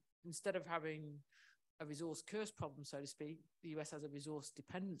then instead of having a resource curse problem, so to speak, the US has a resource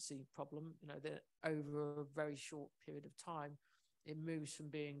dependency problem, you know, that over a very short period of time, it moves from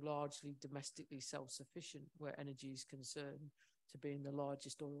being largely domestically self-sufficient, where energy is concerned, to being the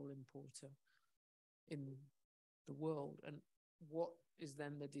largest oil importer in the world. And what is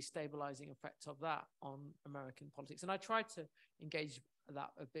then the destabilizing effect of that on American politics? And I tried to engage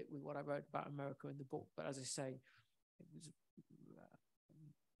that a bit with what I wrote about America in the book, but as I say, it was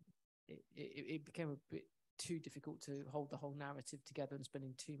it became a bit too difficult to hold the whole narrative together and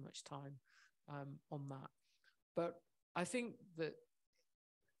spending too much time on that. But I think that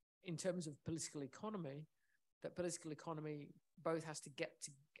in terms of political economy, that political economy both has to get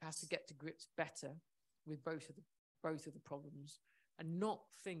to grips better with both of the problems, and not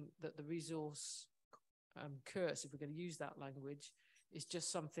think that the resource curse, if we're going to use that language, is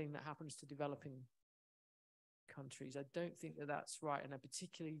just something that happens to developing countries. I don't think that that's right, and I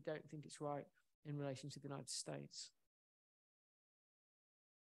particularly don't think it's right in relation to the United States.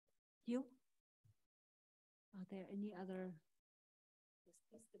 You? Are there any other?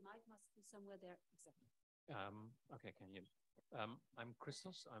 Yes, the mic must be somewhere there. Exactly. Okay, can you? I'm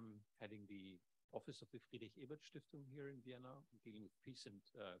Christos. I'm heading the office of the Friedrich Ebert Stiftung here in Vienna, dealing with peace and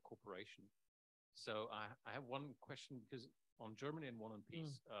cooperation. So I have one question, because on Germany and one on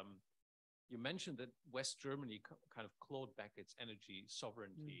peace. You mentioned that West Germany kind of clawed back its energy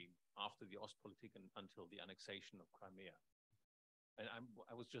sovereignty after the Ostpolitik and until the annexation of Crimea. And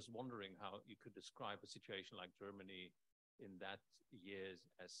I was just wondering how you could describe a situation like Germany in that years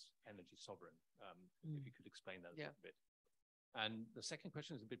as energy sovereign. If you could explain that a bit. And the second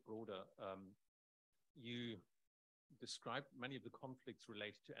question is a bit broader. You described many of the conflicts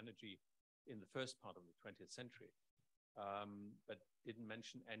related to energy in the first part of the 20th century. But didn't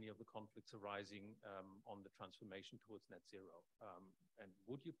mention any of the conflicts arising on the transformation towards net zero. And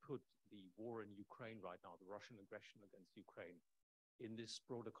would you put the war in Ukraine right now, the Russian aggression against Ukraine, in this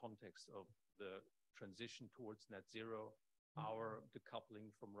broader context of the transition towards net zero, our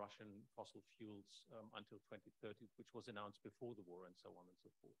decoupling from Russian fossil fuels until 2030, which was announced before the war, and so on and so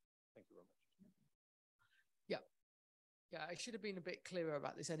forth? Thank you very much. Yeah, I should have been a bit clearer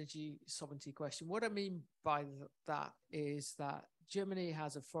about this energy sovereignty question. What I mean by that is that Germany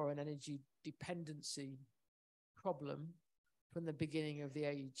has a foreign energy dependency problem from the beginning of the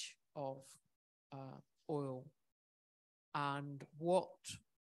age of oil. And what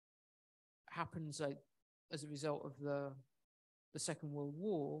happens as a result of the Second World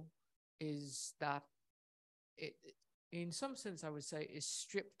War is that it, in some sense, I would say, is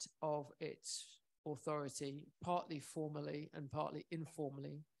stripped of its authority, partly formally and partly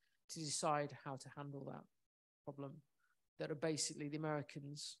informally, to decide how to handle that problem. That are basically the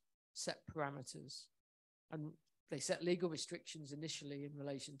Americans set parameters, and they set legal restrictions initially in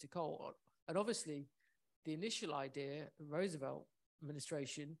relation to coal. And obviously, the initial idea, the Roosevelt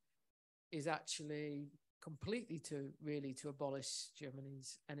administration, is actually completely to abolish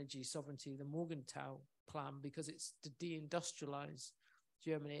Germany's energy sovereignty, the Morgenthau plan, because it's to deindustrialize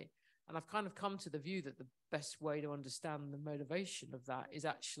Germany. And I've kind of come to the view that the best way to understand the motivation of that is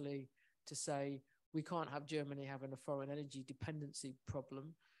actually to say, we can't have Germany having a foreign energy dependency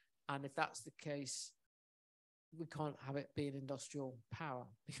problem. And if that's the case, we can't have it be an industrial power,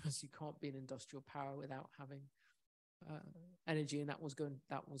 because you can't be an industrial power without having energy. And that was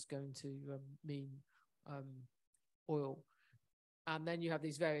going to mean oil. And then you have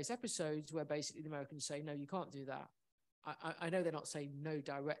these various episodes where basically the Americans say, no, you can't do that. I know they're not saying no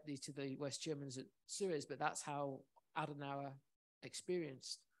directly to the West Germans at Suez, but that's how Adenauer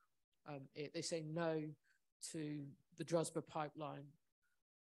experienced it. They say no to the Druzhba pipeline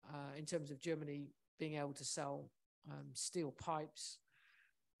in terms of Germany being able to sell steel pipes.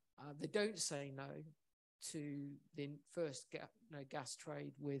 They don't say no to the first gas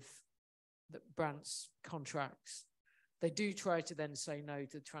trade with the Brandt's contracts. They do try to then say no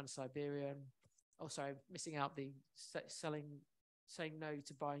to the Trans-Siberian. Oh, sorry, missing out the saying no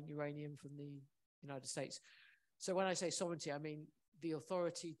to buying uranium from the United States. So when I say sovereignty, I mean the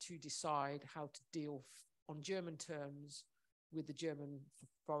authority to decide how to deal on German terms with the German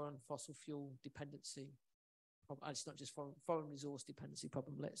foreign fossil fuel dependency problem. It's not just foreign resource dependency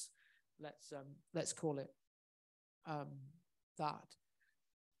problem. Let's call it that.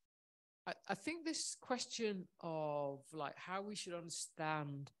 I think this question of like how we should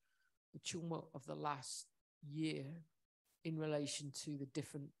understand the tumult of the last year in relation to the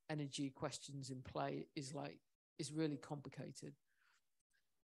different energy questions in play is really complicated.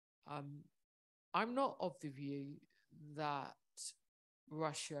 I'm not of the view that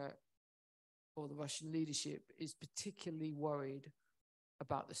Russia or the Russian leadership is particularly worried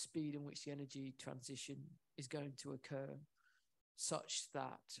about the speed in which the energy transition is going to occur, such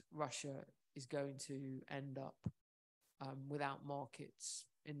that Russia is going to end up without markets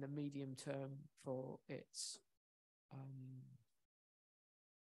in the medium term for its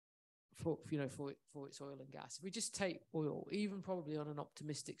for its oil and gas. If we just take oil, even probably on an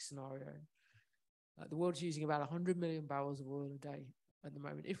optimistic scenario, the world's using about 100 million barrels of oil a day at the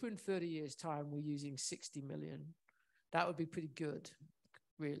moment. If we're in 30 years' time, we're using 60 million. That would be pretty good,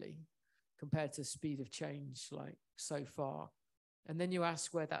 really, compared to the speed of change like so far. And then you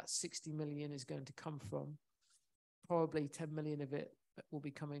ask where that 60 million is going to come from. Probably 10 million of it will be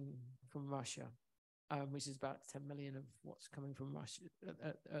coming from Russia, which is about 10 million of what's coming from Russia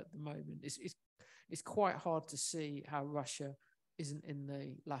at the moment. It's quite hard to see how Russia isn't in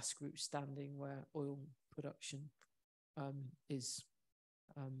the last group standing where oil production is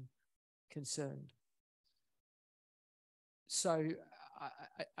concerned. So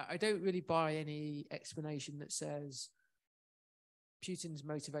I don't really buy any explanation that says Putin's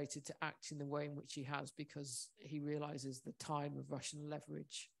motivated to act in the way in which he has because he realizes the time of Russian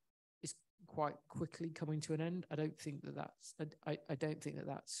leverage is quite quickly coming to an end. I don't think that that's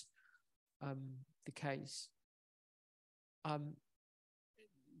the case.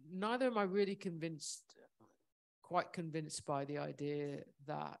 Neither am I really quite convinced by the idea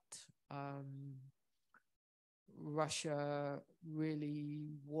that Russia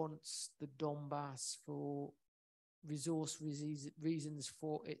really wants the Donbass for resource reasons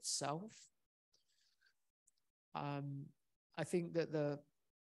for itself. I think that the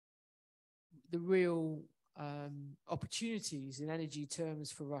real opportunities in energy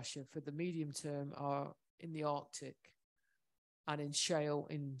terms for Russia for the medium term are in the Arctic and in shale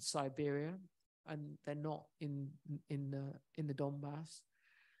in Siberia, and they're not in the Donbass.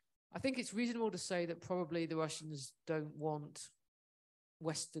 I think it's reasonable to say that probably the Russians don't want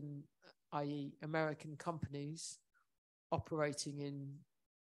Western, i.e. American companies operating in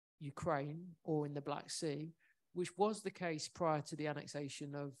Ukraine or in the Black Sea, which was the case prior to the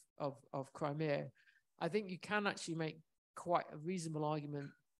annexation of Crimea. I think you can actually make quite a reasonable argument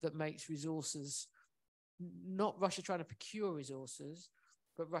that makes resources, not Russia trying to procure resources,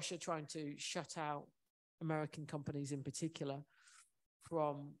 but Russia trying to shut out American companies in particular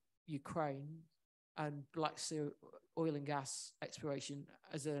from Ukraine and Black Sea oil and gas exploration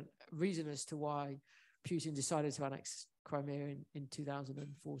as a reason as to why Putin decided to annex Crimea in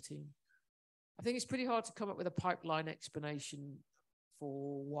 2014. I think it's pretty hard to come up with a pipeline explanation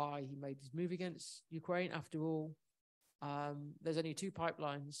for why he made his move against Ukraine. After all, there's only two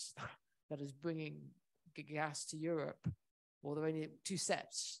pipelines that is bringing gas to Europe, or there are only two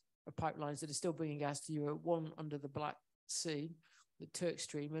sets of pipelines that are still bringing gas to Europe, one under the Black Sea, the Turk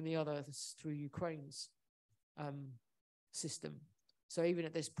Stream, and the other is through Ukraine's system. So even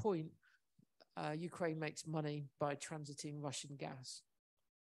at this point, Ukraine makes money by transiting Russian gas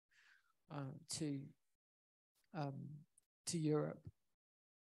to Europe.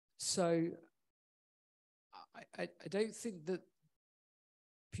 So I don't think that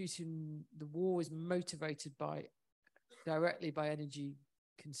the war is motivated directly by energy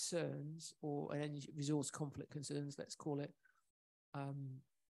concerns or an energy resource conflict concerns, let's call it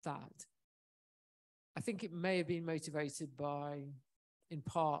that. I think it may have been motivated in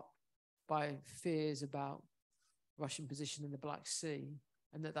part by fears about Russian position in the Black Sea,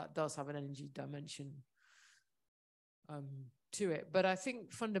 and that does have an energy dimension to it. But I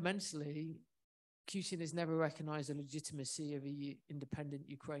think fundamentally, Putin has never recognized the legitimacy of an independent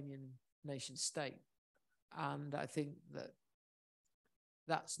Ukrainian nation state. And I think that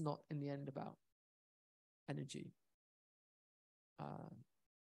that's not in the end about energy.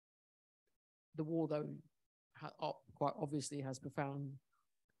 The war, though, quite obviously has profound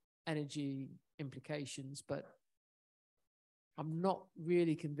energy implications, but I'm not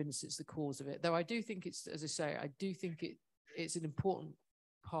really convinced it's the cause of it. Though I do think it's, as I say, I do think it's an important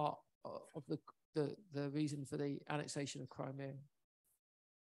part of the reason for the annexation of Crimea.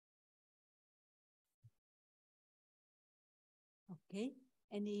 Okay,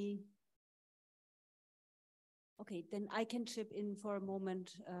 okay, then I can chip in for a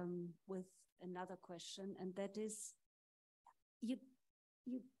moment with another question, and that is,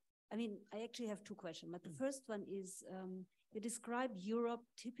 I mean, I actually have two questions, but the first one is, you describe Europe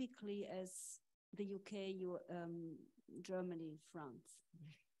typically as the UK, Germany, France.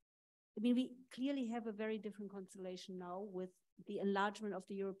 I mean, we clearly have a very different constellation now with the enlargement of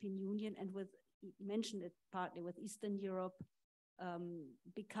the European Union, and with, you mentioned it partly, with Eastern Europe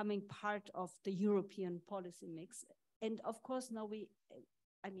becoming part of the European policy mix. And of course, now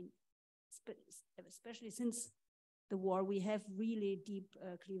I mean, especially since the war, we have really deep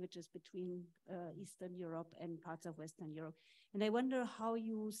cleavages between Eastern Europe and parts of Western Europe. And I wonder how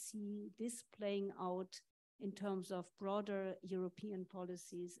you see this playing out in terms of broader European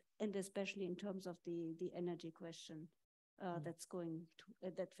policies, and especially in terms of the energy question. that's going to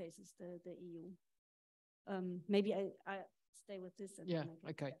that faces the EU. Maybe I stay with this. And yeah.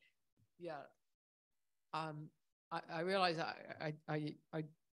 Okay. Yeah. I realize I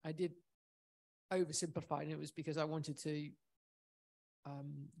did oversimplify, and it was because I wanted to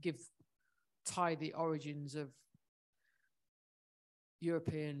tie the origins of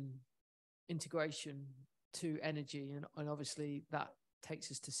European integration to energy, and obviously that takes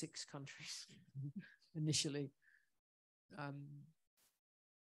us to 6 countries initially.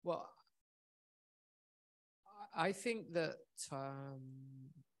 Well, I think that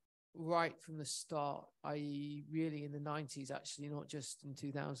right from the start, i.e. really in the 90s, actually, not just in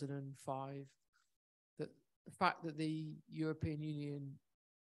 2005, that the fact that the European Union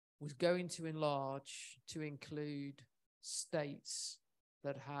was going to enlarge to include states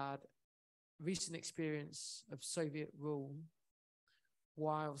that had recent experience of Soviet rule,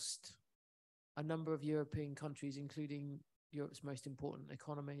 whilst a number of European countries, including Europe's most important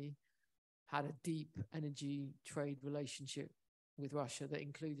economy, had a deep energy trade relationship with Russia that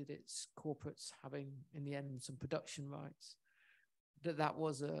included its corporates having, in the end, some production rights, that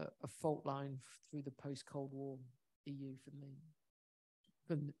was a fault line through the post-Cold War EU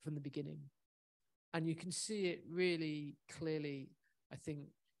from the beginning. And you can see it really clearly, I think,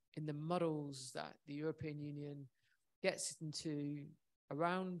 in the muddles that the European Union gets into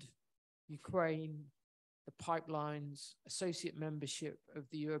around Ukraine, the pipelines, associate membership of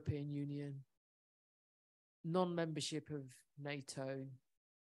the European Union, non-membership of NATO,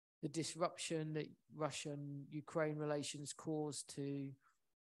 the disruption that Russian-Ukraine relations caused to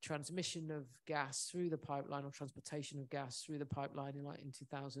transmission of gas through the pipeline, or transportation of gas through the pipeline in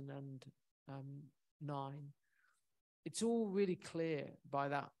 2009. It's all really clear by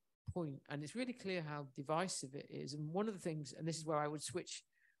that point, and it's really clear how divisive it is. And one of the things, and this is where I would switch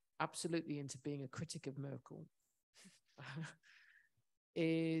absolutely into being a critic of Merkel,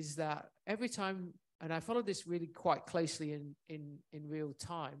 is that every time, and I followed this really quite closely in real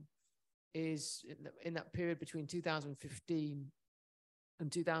time, is in that period between 2015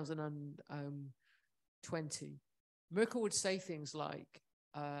 and 2020, Merkel would say things like,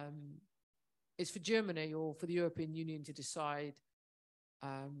 it's for Germany or for the European Union to decide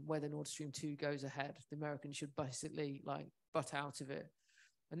whether Nord Stream 2 goes ahead. The Americans should basically butt out of it.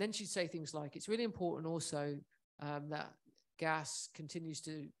 And then she'd say things like, it's really important also that gas continues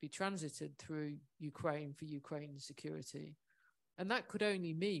to be transited through Ukraine for Ukraine's security. And that could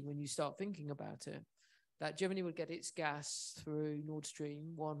only mean, when you start thinking about it, that Germany would get its gas through Nord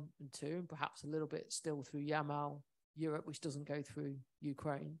Stream 1 and 2, and perhaps a little bit still through Yamal, Europe, which doesn't go through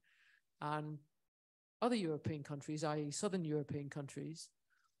Ukraine. And other European countries, i.e. Southern European countries,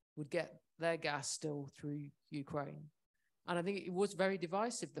 would get their gas still through Ukraine. And I think it was very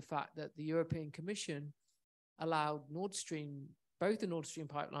divisive, the fact that the European Commission allowed Nord Stream, both the Nord Stream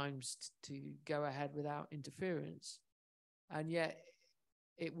pipelines, to go ahead without interference. And yet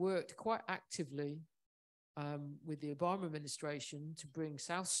it worked quite actively with the Obama administration to bring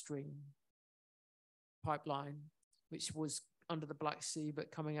South Stream pipeline, which was under the Black Sea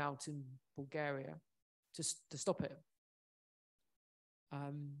but coming out in Bulgaria, to stop it.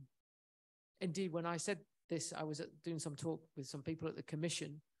 Indeed, when I said this, I was doing some talk with some people at the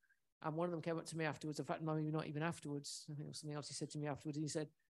Commission, and one of them came up to me afterwards. In fact, no, maybe not even afterwards. I think it was something else he said to me afterwards. And he said,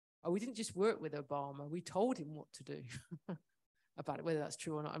 "Oh, we didn't just work with Obama. We told him what to do." About it, whether that's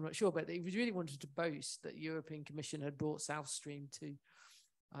true or not, I'm not sure. But he really wanted to boast that the European Commission had brought South Stream to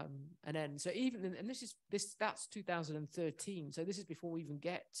an end. So even, and that's 2013. So this is before we even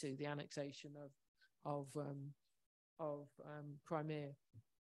get to the annexation of Crimea.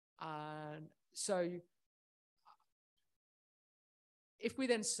 And so if we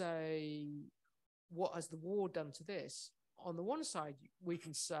then say, what has the war done to this? On the one side, we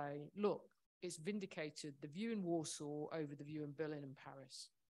can say, look, it's vindicated the view in Warsaw over the view in Berlin and Paris.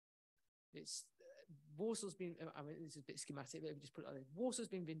 Warsaw's been, I mean, it's a bit schematic, but we just put it like this. Warsaw's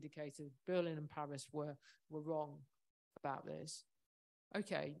been vindicated. Berlin and Paris were wrong about this.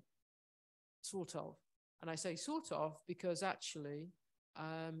 Okay, sort of. And I say sort of because actually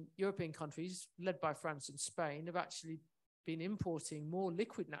European countries, led by France and Spain, have actually been importing more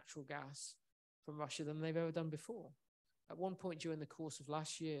liquid natural gas from Russia than they've ever done before. At one point during the course of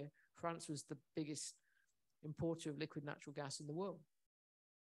last year, France was the biggest importer of liquid natural gas in the world.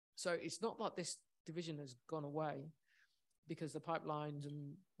 So it's not like this division has gone away because the pipelines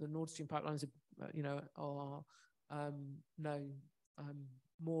and the Nord Stream pipelines, are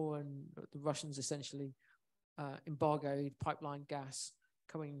more, and the Russians essentially embargoed pipeline gas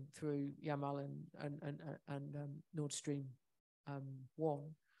coming through Yamal and Nord Stream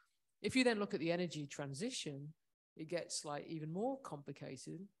 1. If you then look at the energy transition, it gets like even more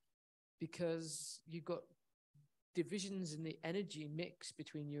complicated because you've got divisions in the energy mix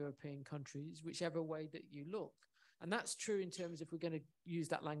between European countries, whichever way that you look. And that's true in terms, if we're going to use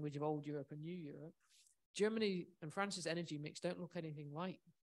that language of old Europe and new Europe, Germany and France's energy mix don't look anything like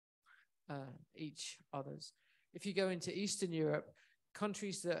each other's. If you go into Eastern Europe,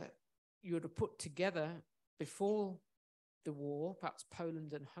 countries that you would have put together before the war, perhaps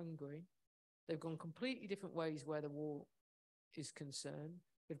Poland and Hungary, they've gone completely different ways where the war is concerned.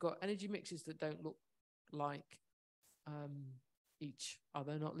 They've got energy mixes that don't look like each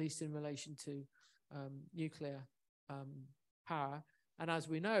other, not least in relation to nuclear power. And as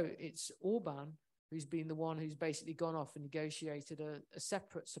we know, it's Orban who's been the one who's basically gone off and negotiated a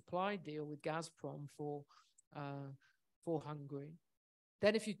separate supply deal with Gazprom for Hungary.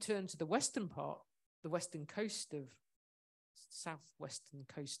 Then if you turn to the western part, the western coast of, southwestern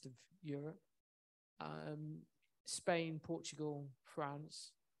coast of Europe, Spain, Portugal,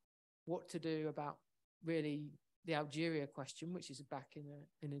 France, what to do about really the Algeria question, which is back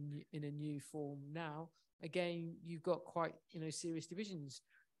in a new form now. Again, you've got quite serious divisions.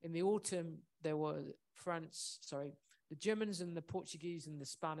 In the autumn, there were the Germans and the Portuguese and the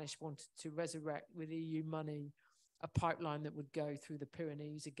Spanish wanted to resurrect with EU money a pipeline that would go through the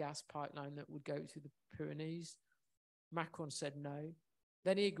Pyrenees, a gas pipeline that would go through the Pyrenees. Macron said no.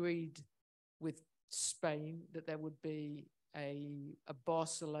 Then he agreed with Spain that there would be a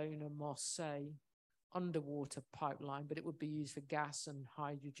Barcelona-Marseille underwater pipeline, but it would be used for gas and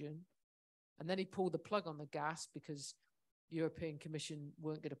hydrogen. And then he pulled the plug on the gas because European Commission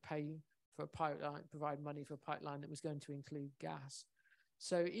weren't going to pay for a pipeline, provide money for a pipeline that was going to include gas.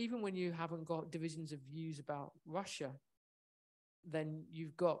 So even when you haven't got divisions of views about Russia, then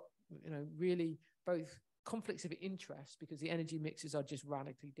you've got, really both conflicts of interest because the energy mixes are just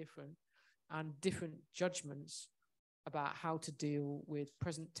radically different, and different judgments about how to deal with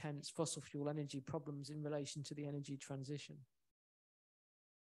present tense fossil fuel energy problems in relation to the energy transition.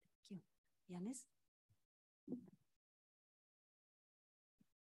 Thank you. Yanis?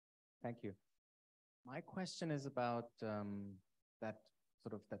 Thank you. My question is about that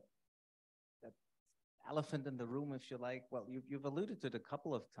elephant in the room, if you like. Well, you've alluded to it a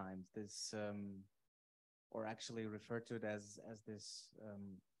couple of times, this, or actually referred to it as this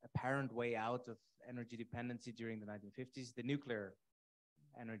apparent way out of energy dependency during the 1950s, the nuclear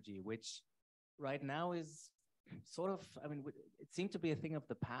energy, which right now is sort of, it seemed to be a thing of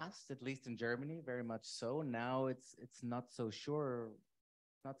the past, at least in Germany, very much so. Now it's not so sure,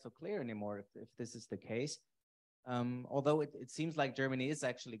 not so clear anymore if this is the case. Although it seems like Germany is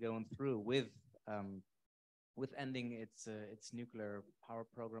actually going through with ending its nuclear power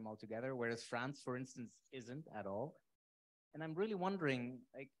program altogether, whereas France, for instance, isn't at all. And I'm really wondering,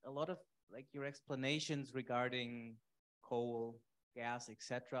 like, a lot of your explanations regarding coal, gas,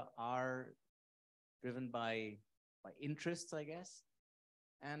 etc., are driven by interests, I guess.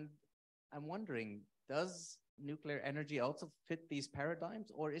 And I'm wondering, does nuclear energy also fit these paradigms,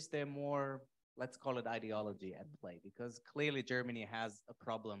 or is there more, let's call it, ideology at play? Because clearly Germany has a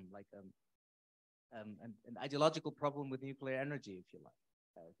problem, like an ideological problem with nuclear energy, if you like,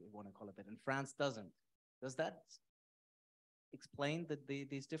 if you want to call it that, and France doesn't. Does that explain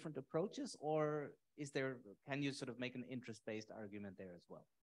these different approaches, or can you sort of make an interest-based argument there as well?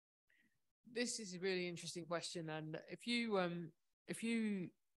 This is a really interesting question, and if you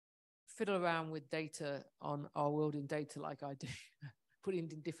fiddle around with data on our world in data like I do,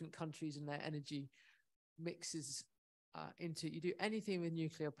 putting in different countries and their energy mixes into, you do anything with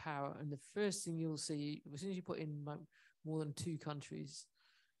nuclear power, and the first thing you'll see, as soon as you put in more than 2 countries,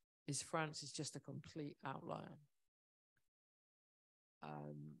 is France is just a complete outlier.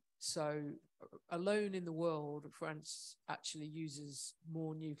 So alone in the world, France actually uses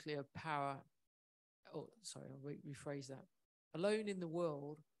more nuclear power. Oh, sorry, I'll rephrase that. Alone in the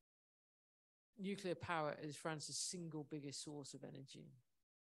world, nuclear power is France's single biggest source of energy,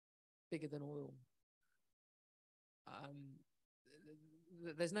 bigger than oil.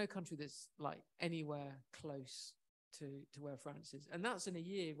 There's no country that's like anywhere close to where France is. And that's in a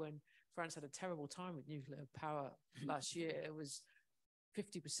year when France had a terrible time with nuclear power last year. It was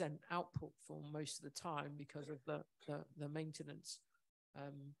 50% output for most of the time because of the maintenance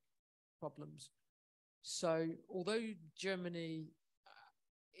problems. So although Germany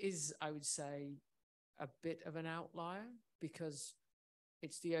is, I would say, a bit of an outlier because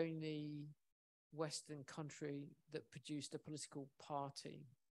it's the only Western country that produced a political party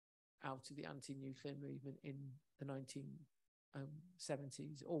out of the anti-nuclear movement in the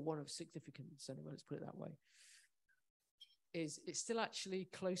 1970s, or one of significance, anyway, let's put it that way, it's still actually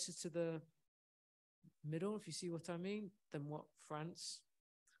closer to the middle, if you see what I mean, than what France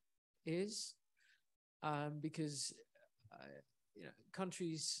is, because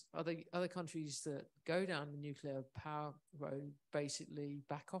countries, other countries that go down the nuclear power road basically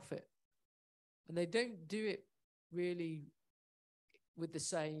back off it, and they don't do it really with the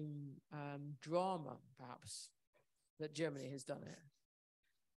same drama, perhaps, that Germany has done it.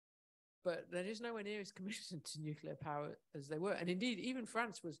 But there is nowhere near as committed to nuclear power as they were. And indeed, even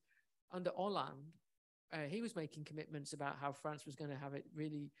France was, under Hollande, he was making commitments about how France was going to have it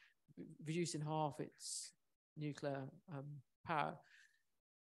really reduce in half its nuclear power.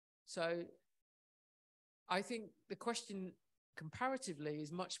 So I think the question comparatively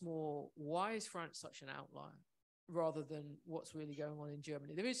is much more, why is France such an outlier, rather than what's really going on in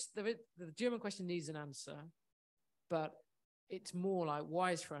Germany? The German question needs an answer, but it's more like,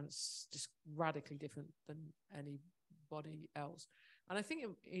 why is France just radically different than anybody else? And I think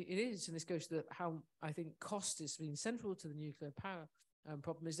it is, and this goes to how I think cost has been central to the nuclear power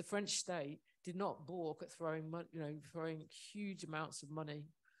problem, is the French state did not balk at throwing huge amounts of money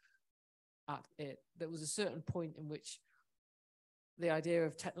at it. There was a certain point in which the idea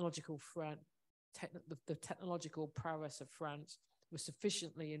of the technological prowess of France was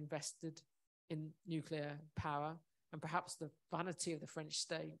sufficiently invested in nuclear power, and perhaps the vanity of the French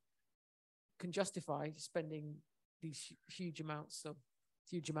state can justify spending these huge amounts of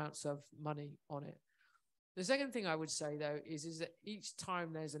money on it. The second thing I would say, though, is that each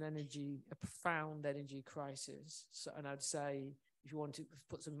time there's a profound energy crisis, and I'd say, if you want to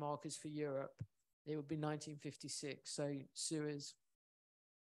put some markers for Europe, it would be 1956, so Suez,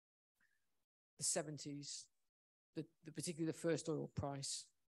 the 70s, particularly the first oil price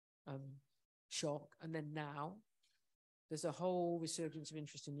shock, and then now there's a whole resurgence of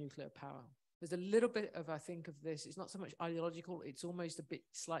interest in nuclear power. There's a little bit of, I think, of this. It's not so much ideological. It's almost a bit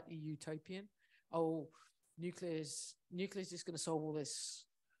slightly utopian. Oh, nuclear is just going to solve all this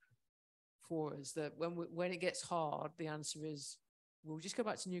for us. That when it gets hard, the answer is, we'll just go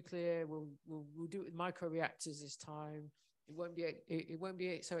back to nuclear. We'll do it with micro reactors this time. It won't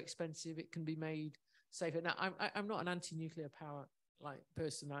be so expensive. It can be made safer. Now, I'm not an anti-nuclear power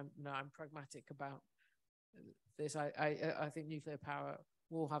person. I'm pragmatic about this. I think nuclear power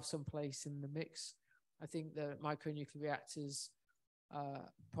will have some place in the mix. I think the micronuclear reactors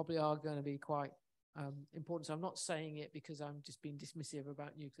probably are going to be quite important. So I'm not saying it because I'm just being dismissive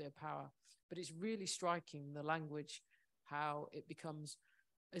about nuclear power, but it's really striking, the language, how it becomes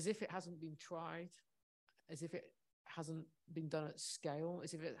as if it hasn't been tried, as if it hasn't been done at scale,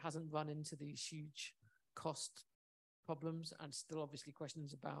 as if it hasn't run into these huge cost problems, and still obviously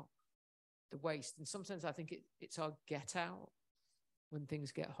questions about the waste. In some sense, I think it's our get out when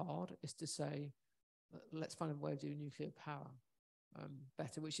things get hard, is to say, let's find a way of doing nuclear power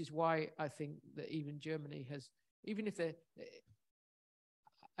better, which is why I think that even Germany has,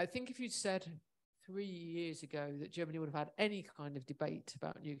 I think if you'd said 3 years ago that Germany would have had any kind of debate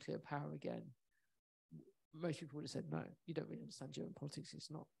about nuclear power again, most people would have said, no, you don't really understand German politics.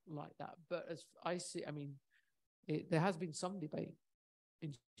 It's not like that. But as I see, there has been some debate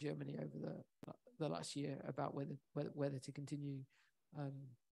in Germany over the last year about whether to continue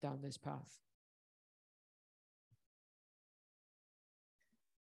down this path.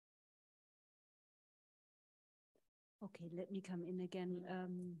 Okay, let me come in again.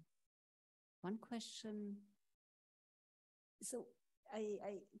 One question. So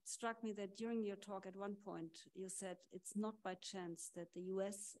it struck me that during your talk at one point, you said it's not by chance that the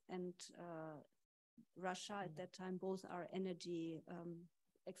US and Russia at that time both are energy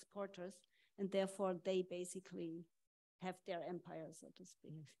exporters, and therefore they basically have their empire, so to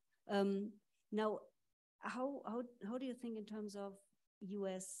speak. Now, how do you think in terms of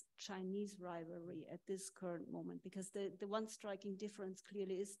US-Chinese rivalry at this current moment? Because the one striking difference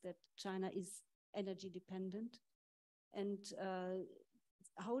clearly is that China is energy dependent, and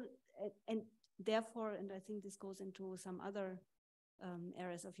therefore, and I think this goes into some other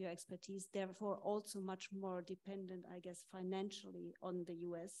areas of your expertise, therefore also much more dependent, I guess, financially on the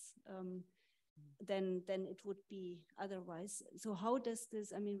US than it would be otherwise. So how does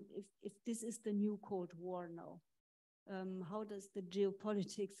this, if this is the new Cold War now, how does the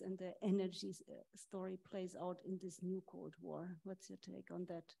geopolitics and the energy story plays out in this new Cold War? What's your take on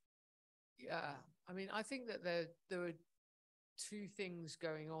that? Yeah, I think that there are two things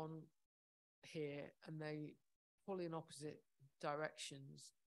going on here, and they pull in opposite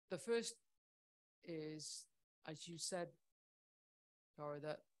directions. The first is, as you said, Laura,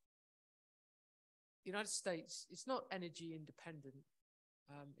 that the United States, it's not energy independent,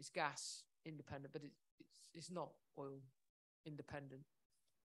 it's gas independent, but it's not oil independent.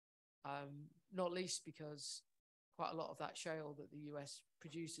 not least because quite a lot of that shale that the US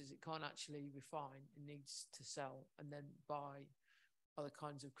produces, it can't actually refine. It needs to sell and then buy other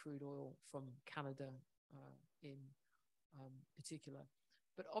kinds of crude oil from Canada in particular.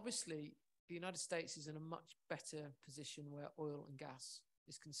 But obviously, the United States is in a much better position where oil and gas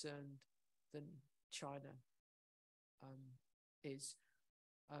is concerned than China is,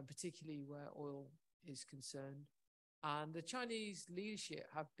 particularly where oil is concerned. And the Chinese leadership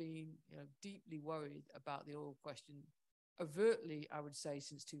have been, deeply worried about the oil question, overtly, I would say,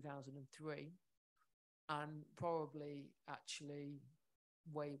 since 2003, and probably actually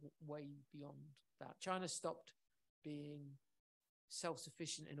way beyond that. China stopped being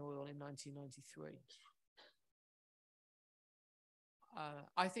self-sufficient in oil in 1993.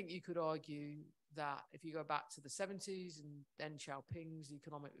 I think you could argue that if you go back to the 70s and then Xiaoping's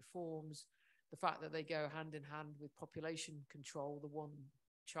economic reforms, the fact that they go hand in hand with population control, the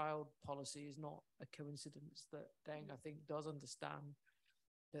one-child policy, is not a coincidence. That Deng, I think, does understand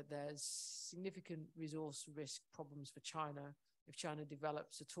that there's significant resource risk problems for China if China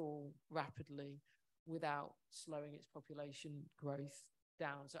develops at all rapidly without slowing its population growth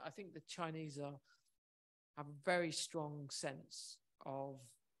down. So I think the Chinese have a very strong sense of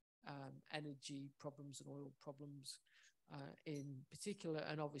energy problems and oil problems in particular,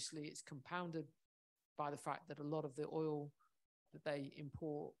 and obviously it's compounded by the fact that a lot of the oil that they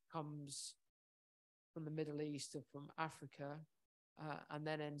import comes from the Middle East or from Africa, and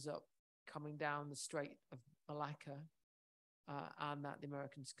then ends up coming down the Strait of Malacca, and that the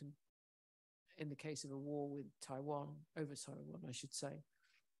Americans can, in the case of a war with Taiwan, over Taiwan, I should say,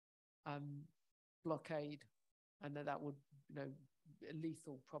 blockade, and that would, a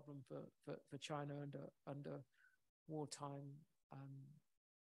lethal problem for China under wartime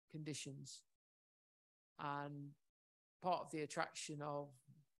conditions. And part of the attraction of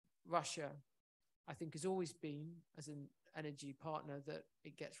Russia, I think, has always been, as an energy partner, that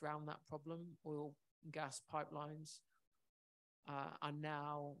it gets around that problem. Oil and gas pipelines, and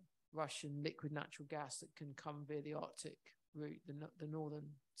now Russian liquid natural gas that can come via the Arctic route, the Northern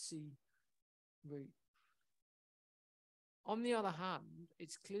Sea route. On the other hand,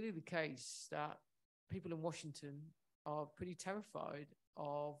 it's clearly the case that people in Washington are pretty terrified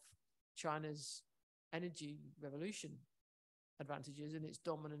of China's energy revolution advantages and its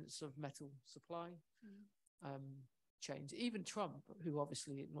dominance of metal supply chains. Even Trump, who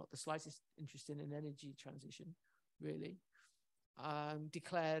obviously not the slightest interest in an energy transition, really,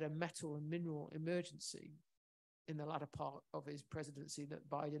 declared a metal and mineral emergency in the latter part of his presidency that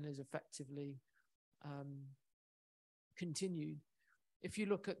Biden has effectively continued. If you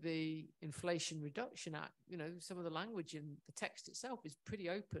look at the Inflation Reduction Act, some of the language in the text itself is pretty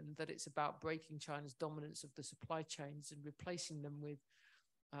open, that it's about breaking China's dominance of the supply chains and replacing them with,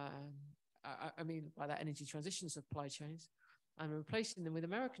 by that energy transition supply chains, and replacing them with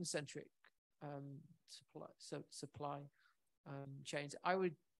American-centric supply chains.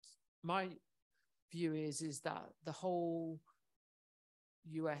 My view is that the whole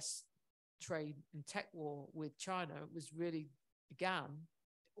US trade and tech war with China began,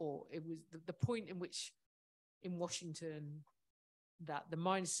 or it was the point in which in Washington that the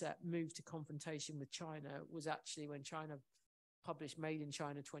mindset moved to confrontation with China was actually when China published Made in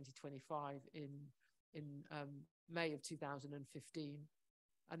China 2025 in May of 2015,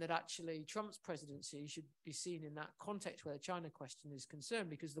 and that actually Trump's presidency should be seen in that context where the China question is concerned,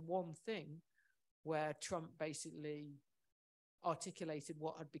 because the one thing where Trump basically articulated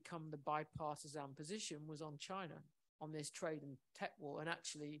what had become the bipartisan position was on China, on this trade and tech war. And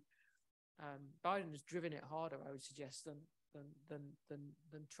actually, Biden has driven it harder, I would suggest,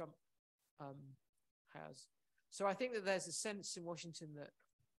 than Trump has. So I think that there's a sense in Washington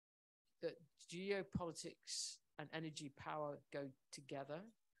that geopolitics and energy power go together,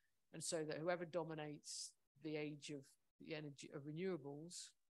 and so that whoever dominates the age of the energy of renewables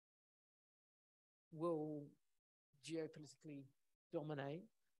will geopolitically dominate.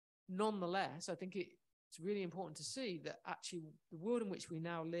 Nonetheless, I think it's really important to see that actually the world in which we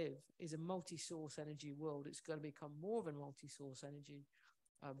now live is a multi-source energy world. It's going to become more of a multi-source energy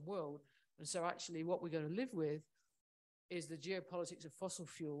world. And so actually what we're going to live with is the geopolitics of fossil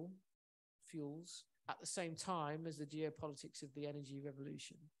fuels at the same time as the geopolitics of the energy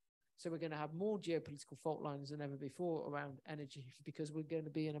revolution. So we're going to have more geopolitical fault lines than ever before around energy, because we're going to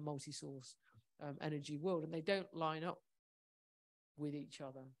be in a multi-source energy world, and they don't line up with each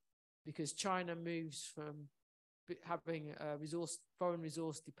other, because China moves from having a foreign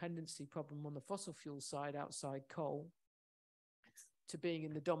resource dependency problem on the fossil fuel side outside coal to being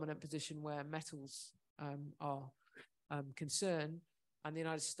in the dominant position where metals are concerned. and the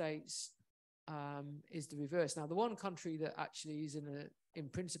United States is the reverse. Now, the one country that actually is in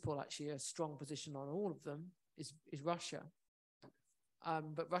principle, actually a strong position on all of them is Russia.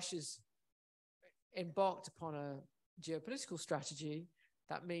 But Russia's embarked upon a geopolitical strategy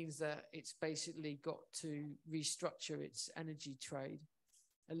that means that it's basically got to restructure its energy trade,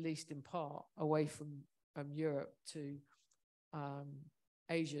 at least in part, away from Europe to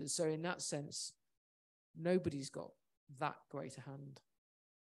Asia. So in that sense, nobody's got that great a hand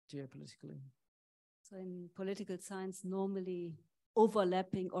geopolitically. So in political science, normally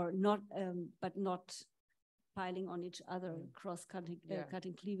overlapping or not, but not piling on each other, cross-cutting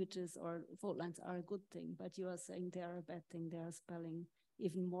cutting cleavages or fault lines are a good thing. But you are saying they are a bad thing. They are spelling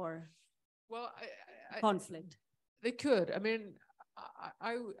even more conflict. They could. I mean,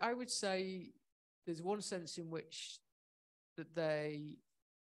 I would say there's one sense in which that they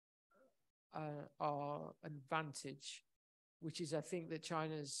are an advantage, which is I think that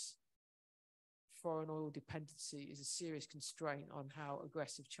China's foreign oil dependency is a serious constraint on how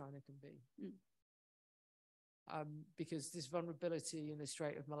aggressive China can be. Because this vulnerability in the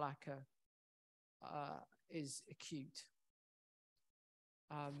Strait of Malacca is acute.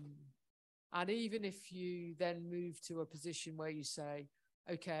 And even if you then move to a position where you say,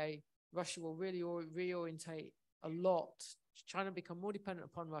 okay, Russia will really reorientate a lot, China become more dependent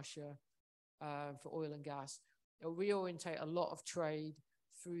upon Russia for oil and gas, it'll reorientate a lot of trade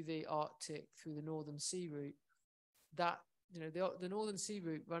through the Arctic, through the Northern Sea route. That, you know, the Northern Sea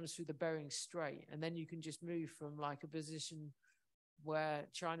route runs through the Bering Strait, and then you can just move from like a position where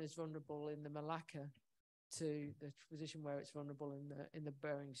China's vulnerable in the Malacca to the position where it's vulnerable in the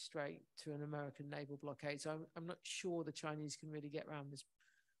Bering Strait to an American naval blockade. So I'm not sure the Chinese can really get around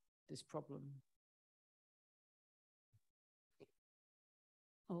this problem.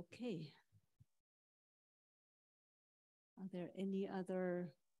 Okay. Are there any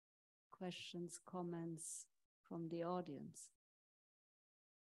other questions, comments from the audience?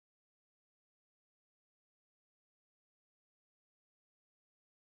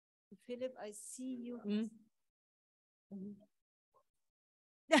 Philip, I see you.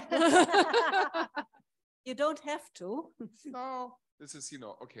 You don't have to. No, this is,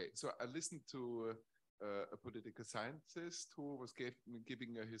 okay. So I listened to a political scientist who was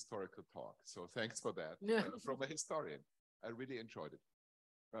giving a historical talk. So thanks for that. From a historian. I really enjoyed it.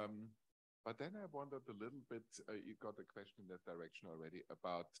 But then I wondered a little bit, you got a question in that direction already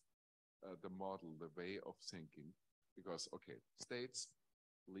about the model, the way of thinking. Because, okay, states,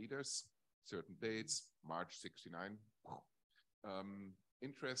 leaders, certain dates, March 69,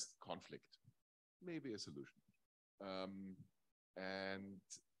 interest, conflict, maybe a solution. I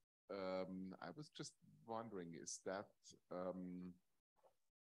was just wondering, is that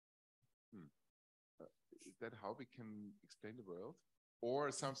how we can explain the world?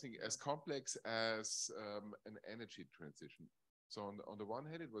 Or something as complex as an energy transition? So on the one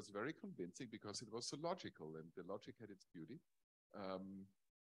hand, it was very convincing because it was so logical and the logic had its beauty.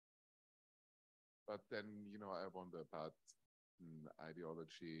 But then, I wonder about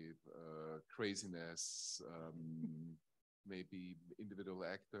ideology, craziness, maybe individual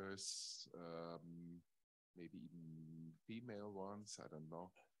actors, maybe even female ones, I don't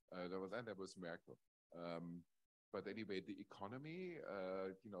know. That was Merkel. But anyway, the economy,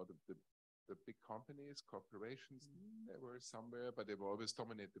 the big companies, corporations, they were somewhere, but they were always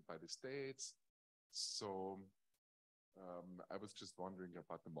dominated by the states. So I was just wondering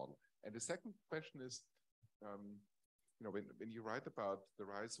about the model. And the second question is, when you write about the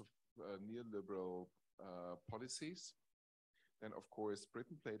rise of neoliberal policies, then of course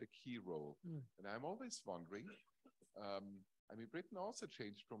Britain played a key role. And I'm always wondering, Britain also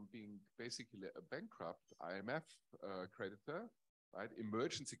changed from being basically a bankrupt IMF creditor, right?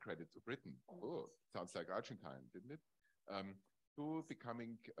 Emergency credit to Britain. Oh, sounds like Argentine, didn't it? To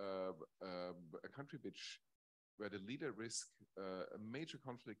becoming a country where the leader risked a major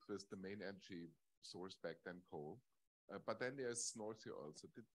conflict with the main energy source back then, coal. But then there's North Sea oil. So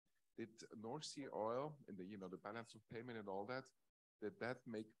did North Sea oil and the balance of payment and all that, did that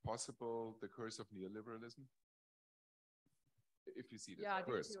make possible the curse of neoliberalism? If you see the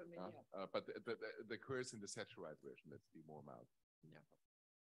curse. See what I mean, yeah. But the curse in the Thatcherite version, let's be more mild.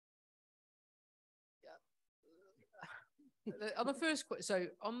 On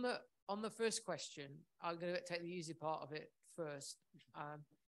the first question, I'm going to take the easy part of it first.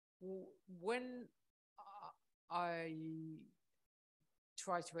 When I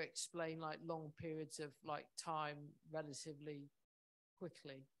try to explain like long periods of like time relatively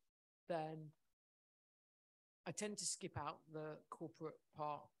quickly, then I tend to skip out the corporate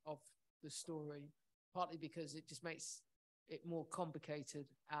part of the story, partly because it it more complicated.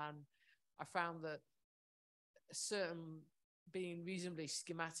 And I found that being reasonably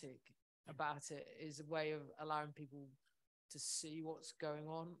schematic about it is a way of allowing people to see what's going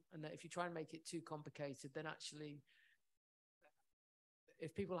on. And that if you try and make it too complicated, then actually,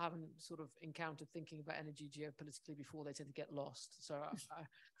 if people haven't sort of encountered thinking about energy geopolitically before, they tend to get lost. So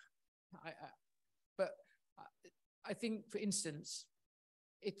I think, for instance,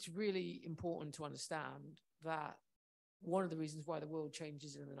 it's really important to understand that one of the reasons why the world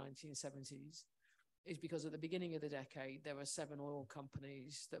changes in the 1970s is because at the beginning of the decade, there were 7 oil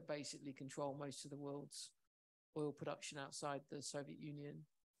companies that basically control most of the world's oil production outside the Soviet Union.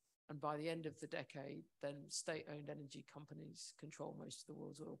 And by the end of the decade, then state-owned energy companies control most of the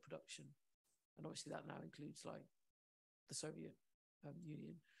world's oil production. And obviously that now includes like the Soviet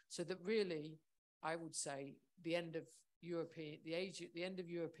Union. So that really, I would say the end of the end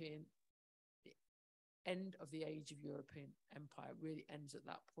of the age of European empire really ends at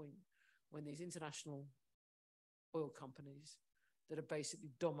that point, when these international oil companies that are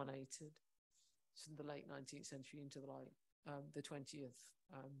basically dominated from the late 19th century into the 20th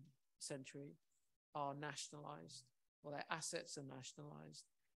century are nationalized, or their assets are nationalized,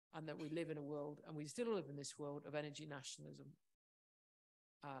 and that we live in a world, and we still live in this world of energy nationalism.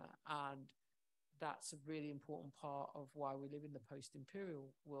 And that's a really important part of why we live in the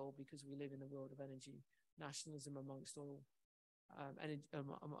post-imperial world, because we live in a world of energy nationalism amongst oil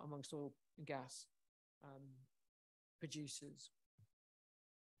and gas producers.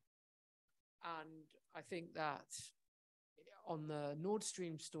 And I think that on the Nord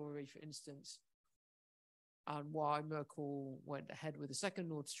Stream story, for instance, and why Merkel went ahead with the second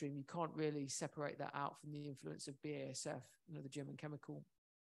Nord Stream, you can't really separate that out from the influence of BASF, the German chemical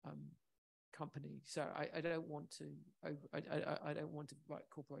company. So I don't want to write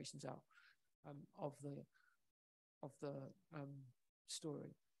corporations out of the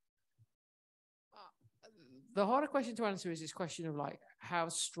story. The harder question to answer is this question of like how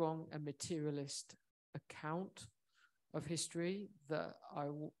strong a materialist account of history that I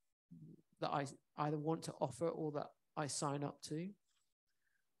either want to offer or that I sign up to.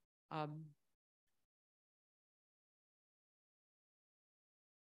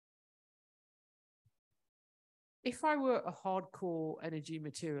 If I were a hardcore energy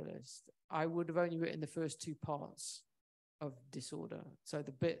materialist, I would have only written the first 2 parts of Disorder. So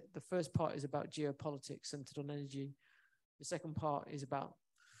the first part is about geopolitics centered on energy. The second part is about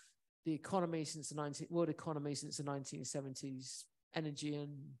the economy world economy since the 1970s, energy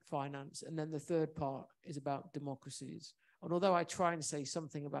and finance. And then the third part is about democracies. And although I try and say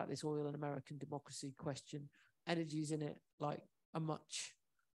something about this oil and American democracy question, energy is in it like a much,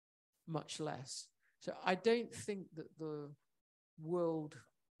 much less. So I don't think that the world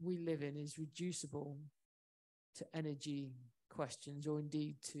we live in is reducible to energy questions or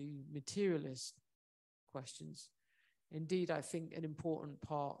indeed to materialist questions. Indeed, I think an important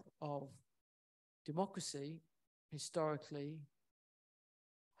part of democracy historically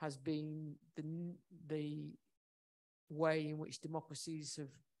has been the way in which democracies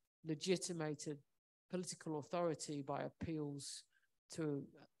have legitimated political authority by appeals to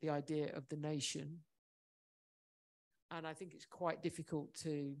the idea of the nation. And I think it's quite difficult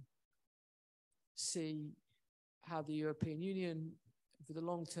to see how the European Union, for the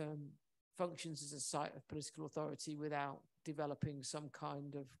long term, functions as a site of political authority without developing some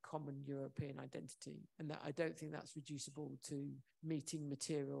kind of common European identity. And that I don't think that's reducible to meeting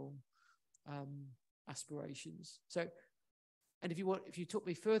material aspirations. So, and if you took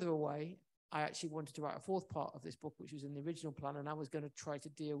me further away, I actually wanted to write a 4th part of this book, which was in the original plan, and I was going to try to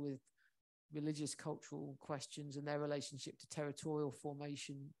deal with religious cultural questions and their relationship to territorial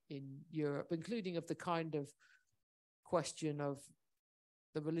formation in Europe, including of the kind of question of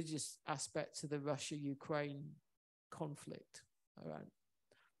the religious aspects of the Russia-Ukraine conflict around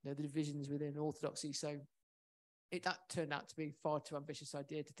the divisions within Orthodoxy. So that turned out to be a far too ambitious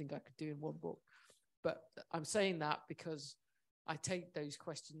idea to think I could do in 1 book. But I'm saying that because I take those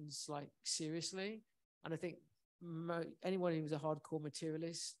questions like seriously, and I think anyone who was a hardcore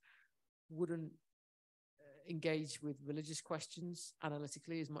materialist wouldn't engage with religious questions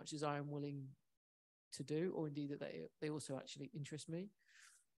analytically as much as I am willing to do, or indeed that they also actually interest me.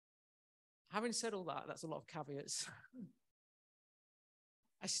 Having said all that, that's a lot of caveats.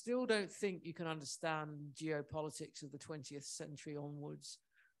 I still don't think you can understand geopolitics of the 20th century onwards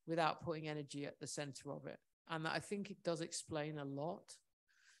without putting energy at the center of it. And I think it does explain a lot.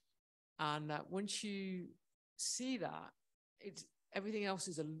 And that once you see that, everything else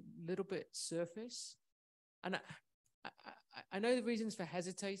is a little bit surface. And I know the reasons for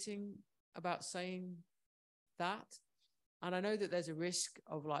hesitating about saying that, And I know that there's a risk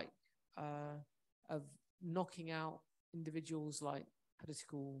of of knocking out individuals like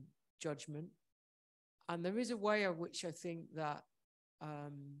political judgment. And there is a way of which I think that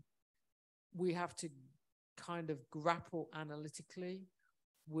we have to kind of grapple analytically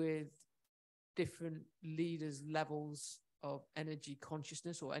with different leaders' levels of energy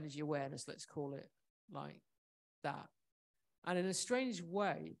consciousness or energy awareness, let's call it like that. And in a strange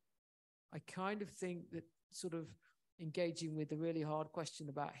way, I kind of think that sort of engaging with the really hard question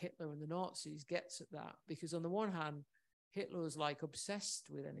about Hitler and the Nazis gets at that, because on the one hand, Hitler was like obsessed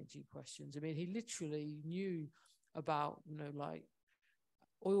with energy questions. I mean, he literally knew about, like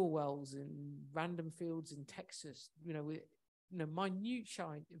oil wells in random fields in Texas, with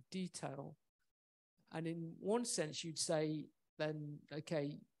minutiae of detail. And in one sense, you'd say then,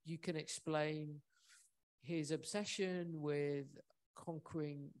 okay, you can explain his obsession with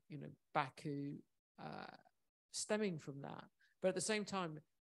conquering, Baku, stemming from that. But at the same time,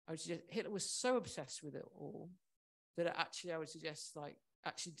 I would suggest Hitler was so obsessed with it all that I would suggest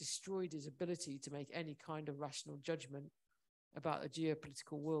actually destroyed his ability to make any kind of rational judgment about a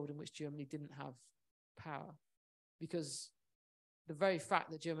geopolitical world in which Germany didn't have power. Because the very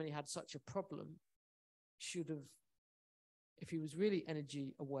fact that Germany had such a problem should have, if he was really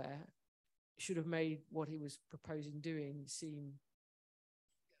energy aware, should have made what he was proposing doing seem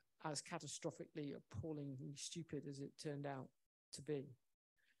as catastrophically, appallingly stupid as it turned out to be.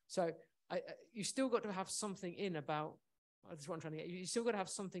 So you still got to have something in about, that's what I'm trying to get, you still got to have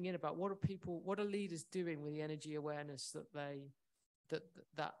something in about what are leaders doing with the energy awareness that they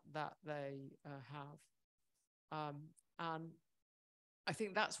have. And I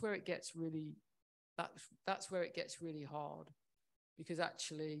think that's where it gets really, that's where it gets really hard, because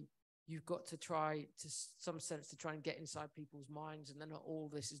actually you've got to try to some sense to try and get inside people's minds. And then all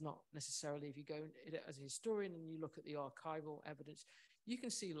this is not necessarily, if you go as a historian and you look at the archival evidence, you can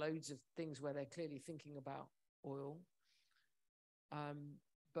see loads of things where they're clearly thinking about oil,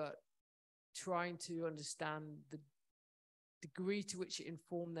 but trying to understand the degree to which it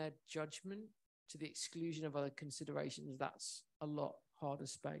informed their judgment to the exclusion of other considerations, that's a lot harder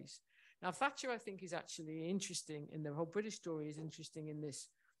space. Now, Thatcher, I think, is actually interesting, in the whole British story is interesting in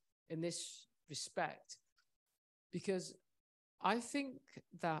this respect, because I think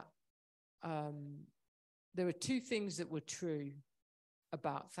that there are two things that were true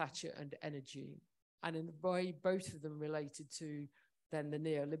about Thatcher and energy, and in a way, both of them related to then the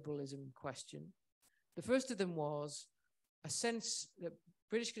neoliberalism question. The first of them was a sense that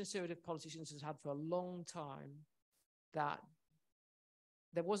British conservative politicians has had for a long time, that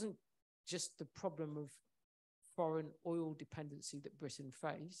there wasn't just the problem of foreign oil dependency that Britain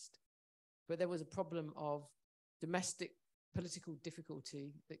faced, but there was a problem of domestic political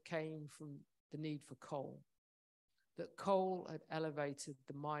difficulty that came from the need for coal. That coal had elevated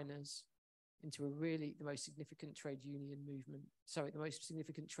the miners into the most significant trade union movement, the most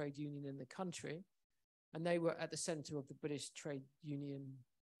significant trade union in the country. And they were at the center of the British trade union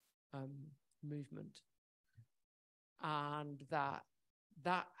movement. And that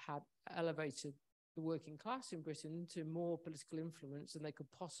had elevated the working class in Britain to more political influence than they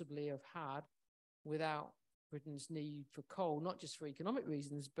could possibly have had without Britain's need for coal, not just for economic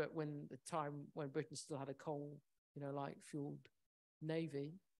reasons, but when Britain still had a coal, fueled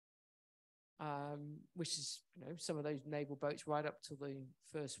navy, which is, some of those naval boats right up to the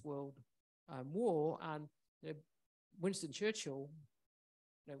First World War. And Winston Churchill,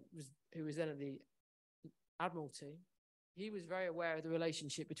 who was then at the Admiralty, he was very aware of the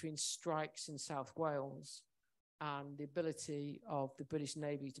relationship between strikes in South Wales and the ability of the British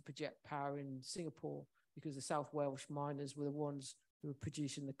Navy to project power in Singapore, because the South Welsh miners were the ones who were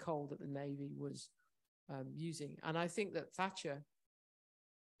producing the coal that the Navy was using. And I think that Thatcher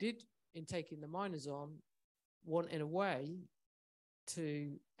did, in taking the miners on, want in a way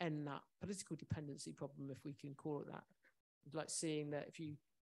to end that political dependency problem, if we can call it that. Like seeing that if you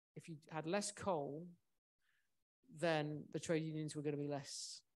had less coal, then the trade unions were going to be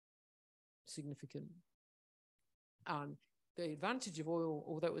less significant. And the advantage of oil,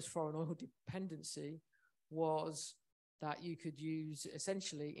 although it was foreign oil dependency, was that you could use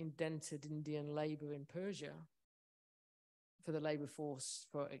essentially indented Indian labor in Persia for the labor force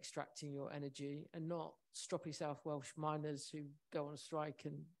for extracting your energy, and not stroppy South Welsh miners who go on strike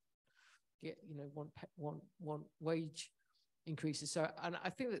and get, want wage increases. So, and I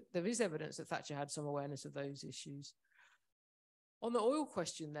think that there is evidence that Thatcher had some awareness of those issues. On the oil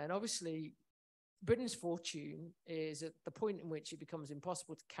question then, obviously, Britain's fortune is at the point in which it becomes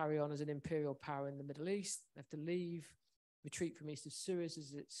impossible to carry on as an imperial power in the Middle East. They have to leave, retreat from east of Suez,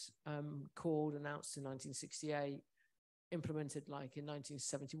 as it's called, announced in 1968. implemented like in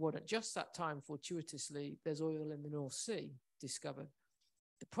 1971. At just that time, fortuitously, there's oil in the North Sea discovered.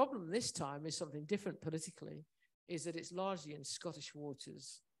 The problem this time is something different politically, is that it's largely in Scottish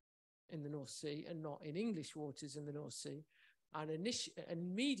waters in the North Sea and not in English waters in the North Sea. And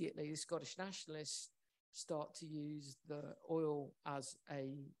immediately the Scottish nationalists start to use the oil as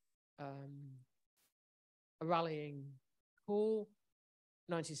a rallying call.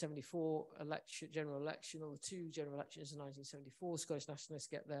 1974 general election, or the two general elections in 1974, Scottish nationalists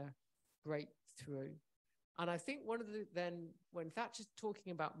get their breakthrough. And I think when Thatcher's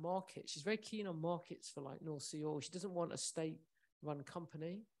talking about markets, she's very keen on markets for like North Sea oil. She doesn't want a state-run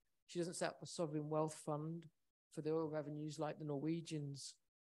company. She doesn't set up a sovereign wealth fund for the oil revenues like the Norwegians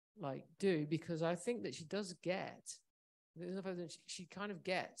do, because I think that she does get, she kind of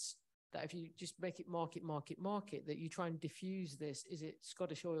gets that if you just make it market, that you try and diffuse this, is it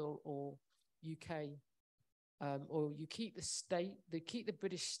Scottish oil or UK, or you keep the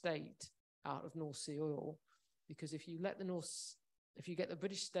British state out of North Sea oil, because if you get the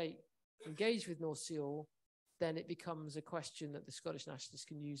British state engaged with North Sea oil, then it becomes a question that the Scottish nationalists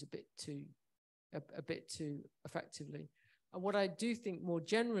can use a bit too effectively. And what I do think more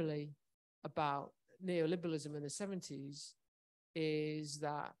generally about neoliberalism in the 70s is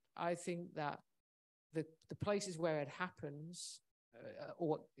that I think that the places where it happens,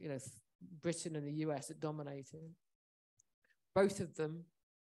 or Britain and the US that dominated, both of them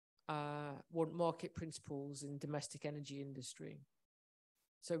want market principles in domestic energy industry.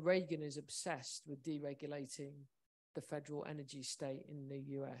 So Reagan is obsessed with deregulating the federal energy state in the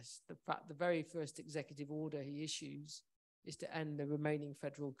US. The very first executive order he issues is to end the remaining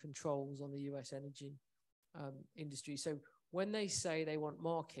federal controls on the US energy industry. So when they say they want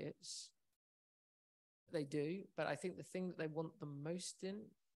markets, they do, but I think the thing that they want the most in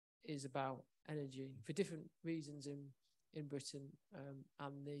is about energy for different reasons in Britain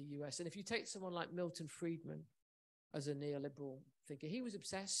and the US. And if you take someone like Milton Friedman as a neoliberal thinker, he was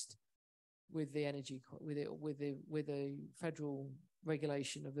obsessed with the energy, with the federal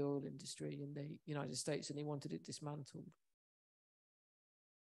regulation of the oil industry in the United States, and he wanted it dismantled.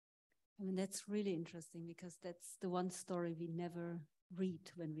 I mean, that's really interesting, because that's the one story we never read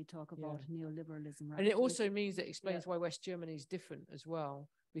when we talk about neoliberalism. Right? And it also means that explains why West Germany is different as well,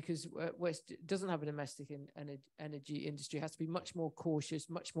 because West doesn't have a domestic energy industry, has to be much more cautious,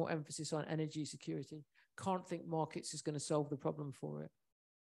 much more emphasis on energy security. Can't think markets is going to solve the problem for it.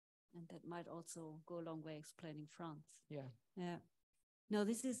 And that might also go a long way explaining France. Yeah. Yeah. No,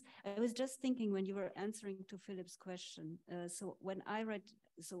 I was just thinking when you were answering to Philip's question. So when I read,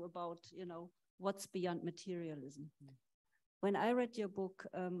 about, what's beyond materialism. When I read your book,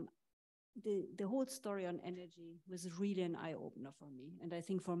 the whole story on energy was really an eye-opener for me. And I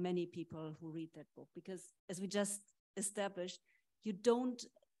think for many people who read that book, because as we just established,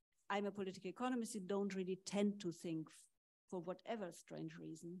 I'm a political economist, you don't really tend to think, for whatever strange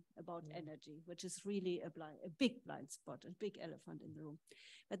reason, about energy, which is really a big blind spot, a big elephant in the room.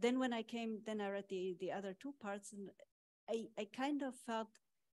 But then when I read the other two parts, and I kind of felt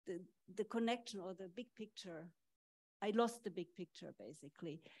the connection, or the big picture. I lost the big picture,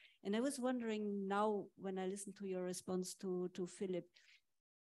 basically. And I was wondering now, when I listened to your response to Philip,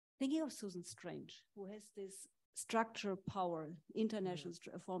 thinking of Susan Strange, who has this structural power, international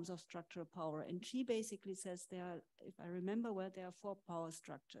forms of structural power. And she basically says if I remember well, there are 4 power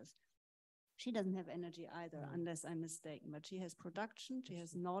structures. She doesn't have energy either, unless I'm mistaken, but she has production, she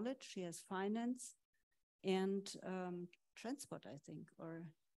has knowledge, she has finance, and transport, I think, or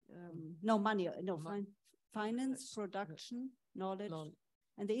money, finance, production, knowledge,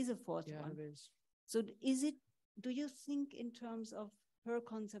 and there is a 4th one. There is. So do you think in terms of her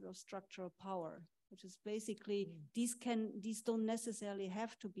concept of structural power, which is basically these don't necessarily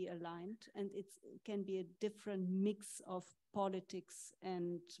have to be aligned, and it can be a different mix of politics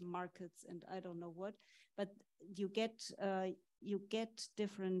and markets and I don't know what, but you get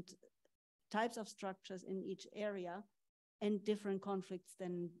different types of structures in each area, and different conflicts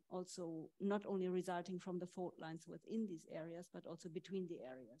then also not only resulting from the fault lines within these areas, but also between the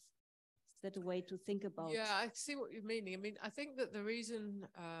areas. Is that a way to think about? Yeah, I see what you're meaning. I mean, I think that the reason,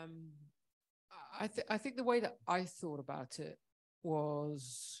 I think the way that I thought about it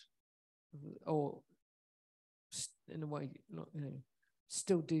was, or in a way, not,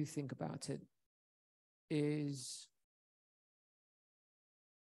 still do think about it, is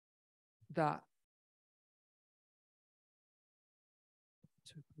that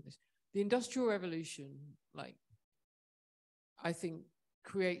the Industrial Revolution, I think,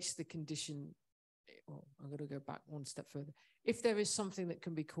 creates the condition. Well, I'm going to go back one step further. If there is something that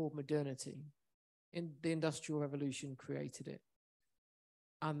can be called modernity, the Industrial Revolution created it.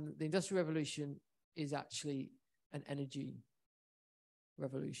 And the Industrial Revolution is actually an energy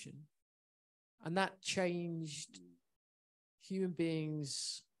revolution. And that changed human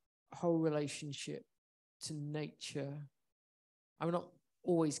beings' whole relationship to nature. I'm not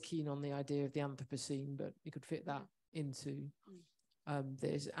always keen on the idea of the Anthropocene, but you could fit that into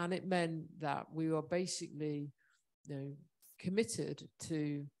this. And it meant that we were basically, committed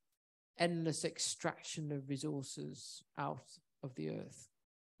to endless extraction of resources out of the earth.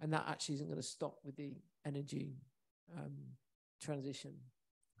 And that actually isn't going to stop with the energy transition.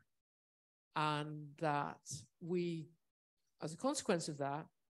 And that we, as a consequence of that,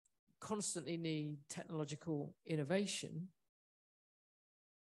 constantly need technological innovation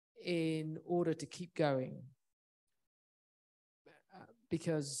in order to keep going,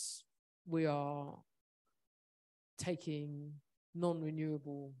 because we are taking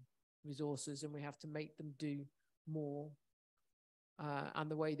non-renewable resources and we have to make them do more. And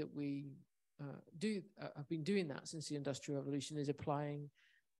the way that we have been doing that since the Industrial Revolution is applying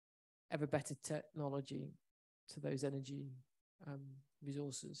ever better technology to those energy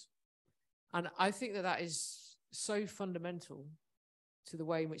resources. And I think that that is so fundamental to the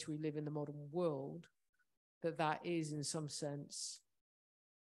way in which we live in the modern world, that that is in some sense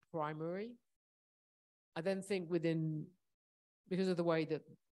primary. I then think because of the way that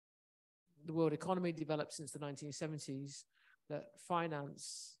the world economy developed since the 1970s, that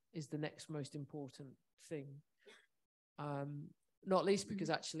finance is the next most important thing. Not least because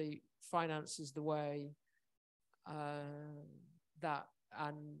actually finance is the way that,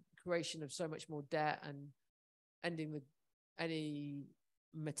 and creation of so much more debt and ending with any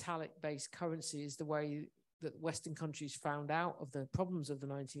metallic-based currency is the way that Western countries found out of the problems of the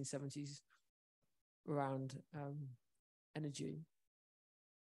 1970s around energy.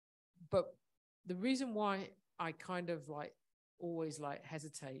 But the reason why I kind of always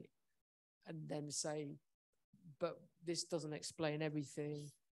hesitate and then say, but this doesn't explain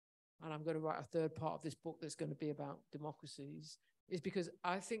everything, and I'm going to write a third part of this book that's going to be about democracies, is because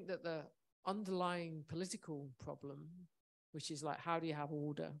I think that the underlying political problem, which is how do you have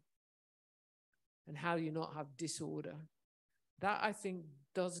order and how do you not have disorder, that I think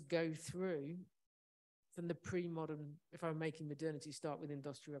does go through from the pre-modern, if I'm making modernity start with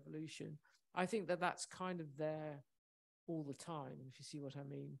Industrial Revolution, I think that that's kind of there all the time, if you see what I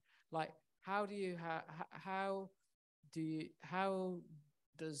mean. How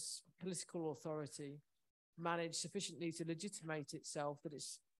does political authority manage sufficiently to legitimate itself that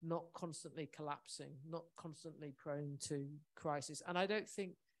it's not constantly collapsing, not constantly prone to crisis? And I don't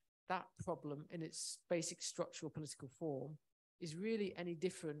think that problem in its basic structural political form is really any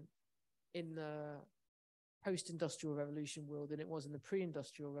different in the post-industrial revolution world than it was in the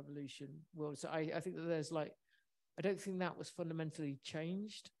pre-industrial revolution world. So I think that there's I don't think that was fundamentally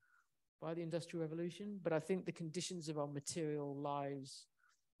changed by the industrial revolution, but I think the conditions of our material lives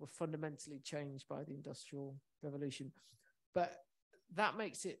were fundamentally changed by the industrial revolution. But that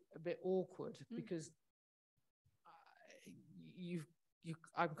makes it a bit awkward because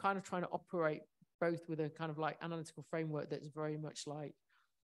I'm kind of trying to operate both with a kind of analytical framework that's very much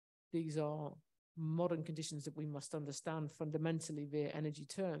these are modern conditions that we must understand fundamentally via energy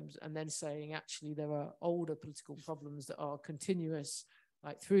terms, and then saying actually there are older political problems that are continuous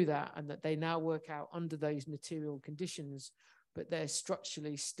through that, and that they now work out under those material conditions, but they're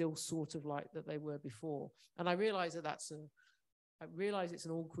structurally still sort of that they were before. And I realize that I realize it's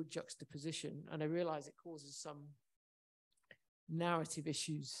an awkward juxtaposition, and I realize it causes some narrative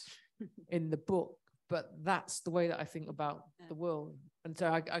issues in the book, but that's the way that I think about the world. And so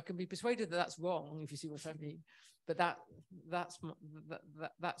I can be persuaded that that's wrong, if you see what I mean. But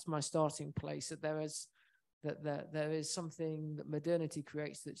that's my starting place, that there is something that modernity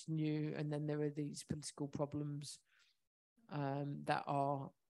creates that's new, and then there are these political problems that are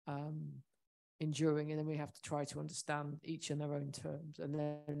enduring, and then we have to try to understand each in their own terms and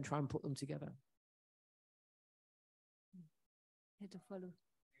then try and put them together. To follow.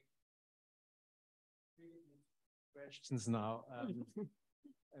 Questions now,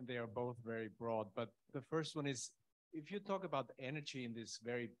 and they are both very broad. But the first one is, if you talk about energy in this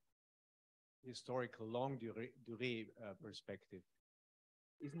very historical long durée perspective,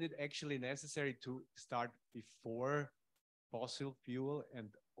 isn't it actually necessary to start before fossil fuel and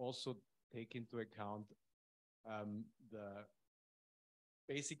also take into account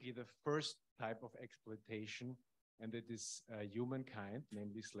basically the first type of exploitation, and it is humankind,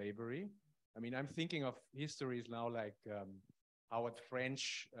 namely slavery? I mean, I'm thinking of histories now like Howard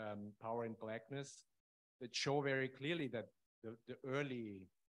French, Power and Blackness, that show very clearly that the early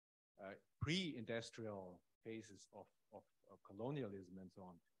pre-industrial phases of colonialism and so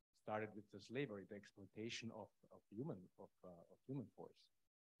on started with the slavery, the exploitation of human force.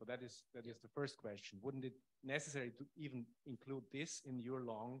 So that is the first question. Wouldn't it necessary to even include this in your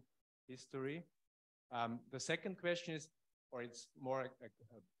long history? The second question is, or it's more a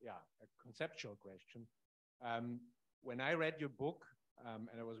conceptual question. When I read your book, and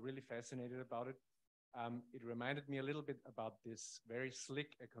I was really fascinated about it, it reminded me a little bit about this very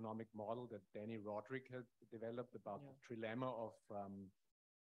slick economic model that Danny Roderick had developed about the trilemma of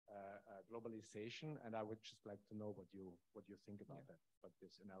globalization, and I would just like to know what you think about that, about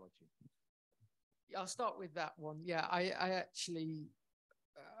this analogy. I'll start with that one. Yeah, I actually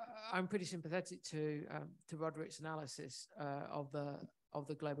I'm pretty sympathetic to Roderick's analysis of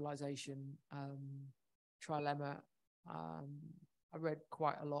the globalization trilemma. I read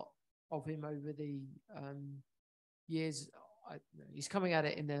quite a lot of him over the years. He's coming at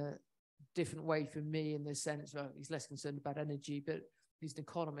it in a different way from me, in the sense that he's less concerned about energy, but he's an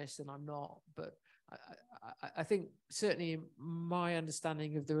economist and I'm not. But I think certainly my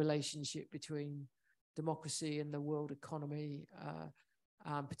understanding of the relationship between democracy and the world economy,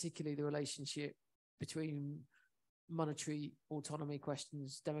 particularly the relationship between monetary autonomy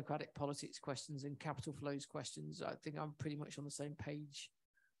questions, democratic politics questions, and capital flows questions, I think I'm pretty much on the same page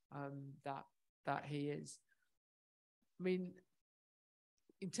that he is. I mean,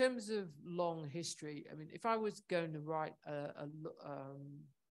 in terms of long history, I mean, if I was going to write a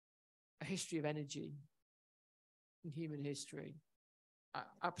history of energy in human history, I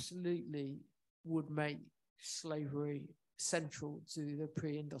absolutely would make slavery central to the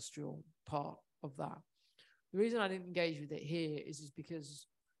pre-industrial part of that. The reason I didn't engage with it here is because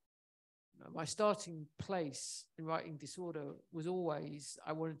my starting place in writing Disorder was always,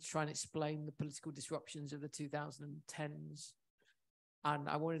 I wanted to try and explain the political disruptions of the 2010s. And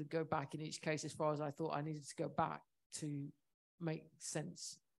I wanted to go back in each case as far as I thought I needed to go back to make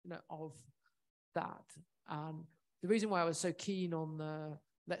sense, of that. And the reason why I was so keen on the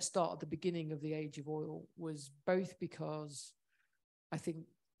let's start at the beginning of the age of oil was both because I think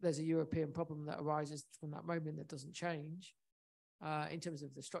there's a European problem that arises from that moment that doesn't change in terms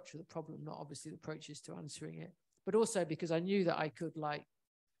of the structure of the problem, not obviously the approaches to answering it, but also because I knew that I could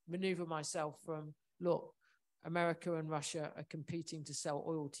maneuver myself from, look, America and Russia are competing to sell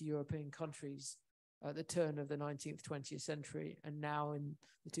oil to European countries at the turn of the 19th, 20th century. And now in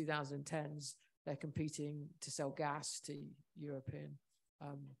the 2010s, they're competing to sell gas to European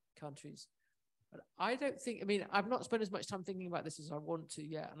countries. But I don't think, I mean, I've not spent as much time thinking about this as I want to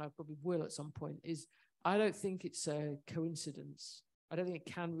yet, and I probably will at some point, is I don't think it's a coincidence. I don't think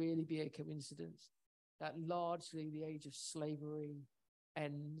it can really be a coincidence that largely the age of slavery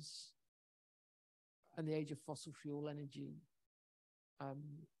ends and the age of fossil fuel energy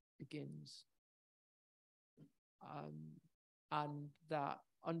begins. And that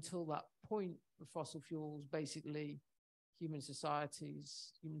until that point of fossil fuels, basically human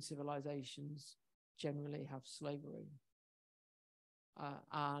societies, human civilizations generally have slavery.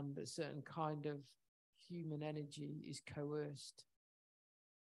 And a certain kind of human energy is coerced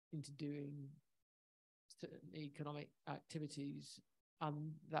into doing certain economic activities,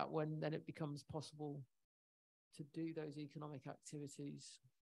 and that when then it becomes possible to do those economic activities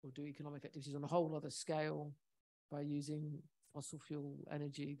or do economic activities on a whole other scale by using fossil fuel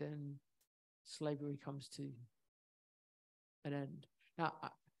energy, then slavery comes to an end. Now,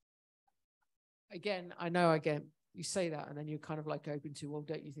 again, I know you say that and then you're kind of open to, well,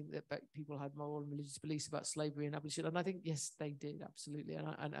 don't you think that people had moral and religious beliefs about slavery and abolition? And I think, yes, they did, absolutely. And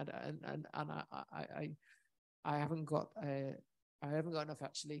I haven't got enough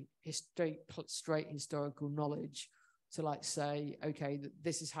actually straight historical knowledge to say, okay,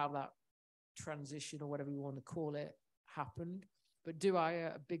 this is how that transition or whatever you want to call it happened. But do I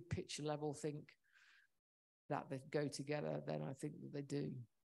at a big picture level think that they go together? Then I think that they do.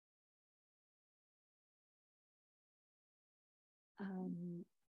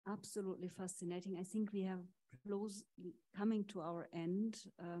 Absolutely fascinating. I think we have coming to our end.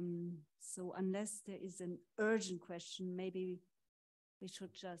 So unless there is an urgent question, maybe we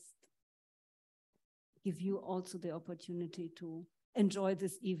should just give you also the opportunity to enjoy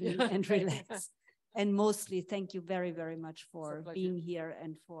this evening and relax. And mostly, thank you very, very much for being here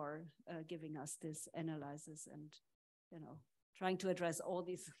and for giving us this analysis and, trying to address all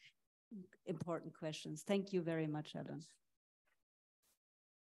these important questions. Thank you very much, Helen.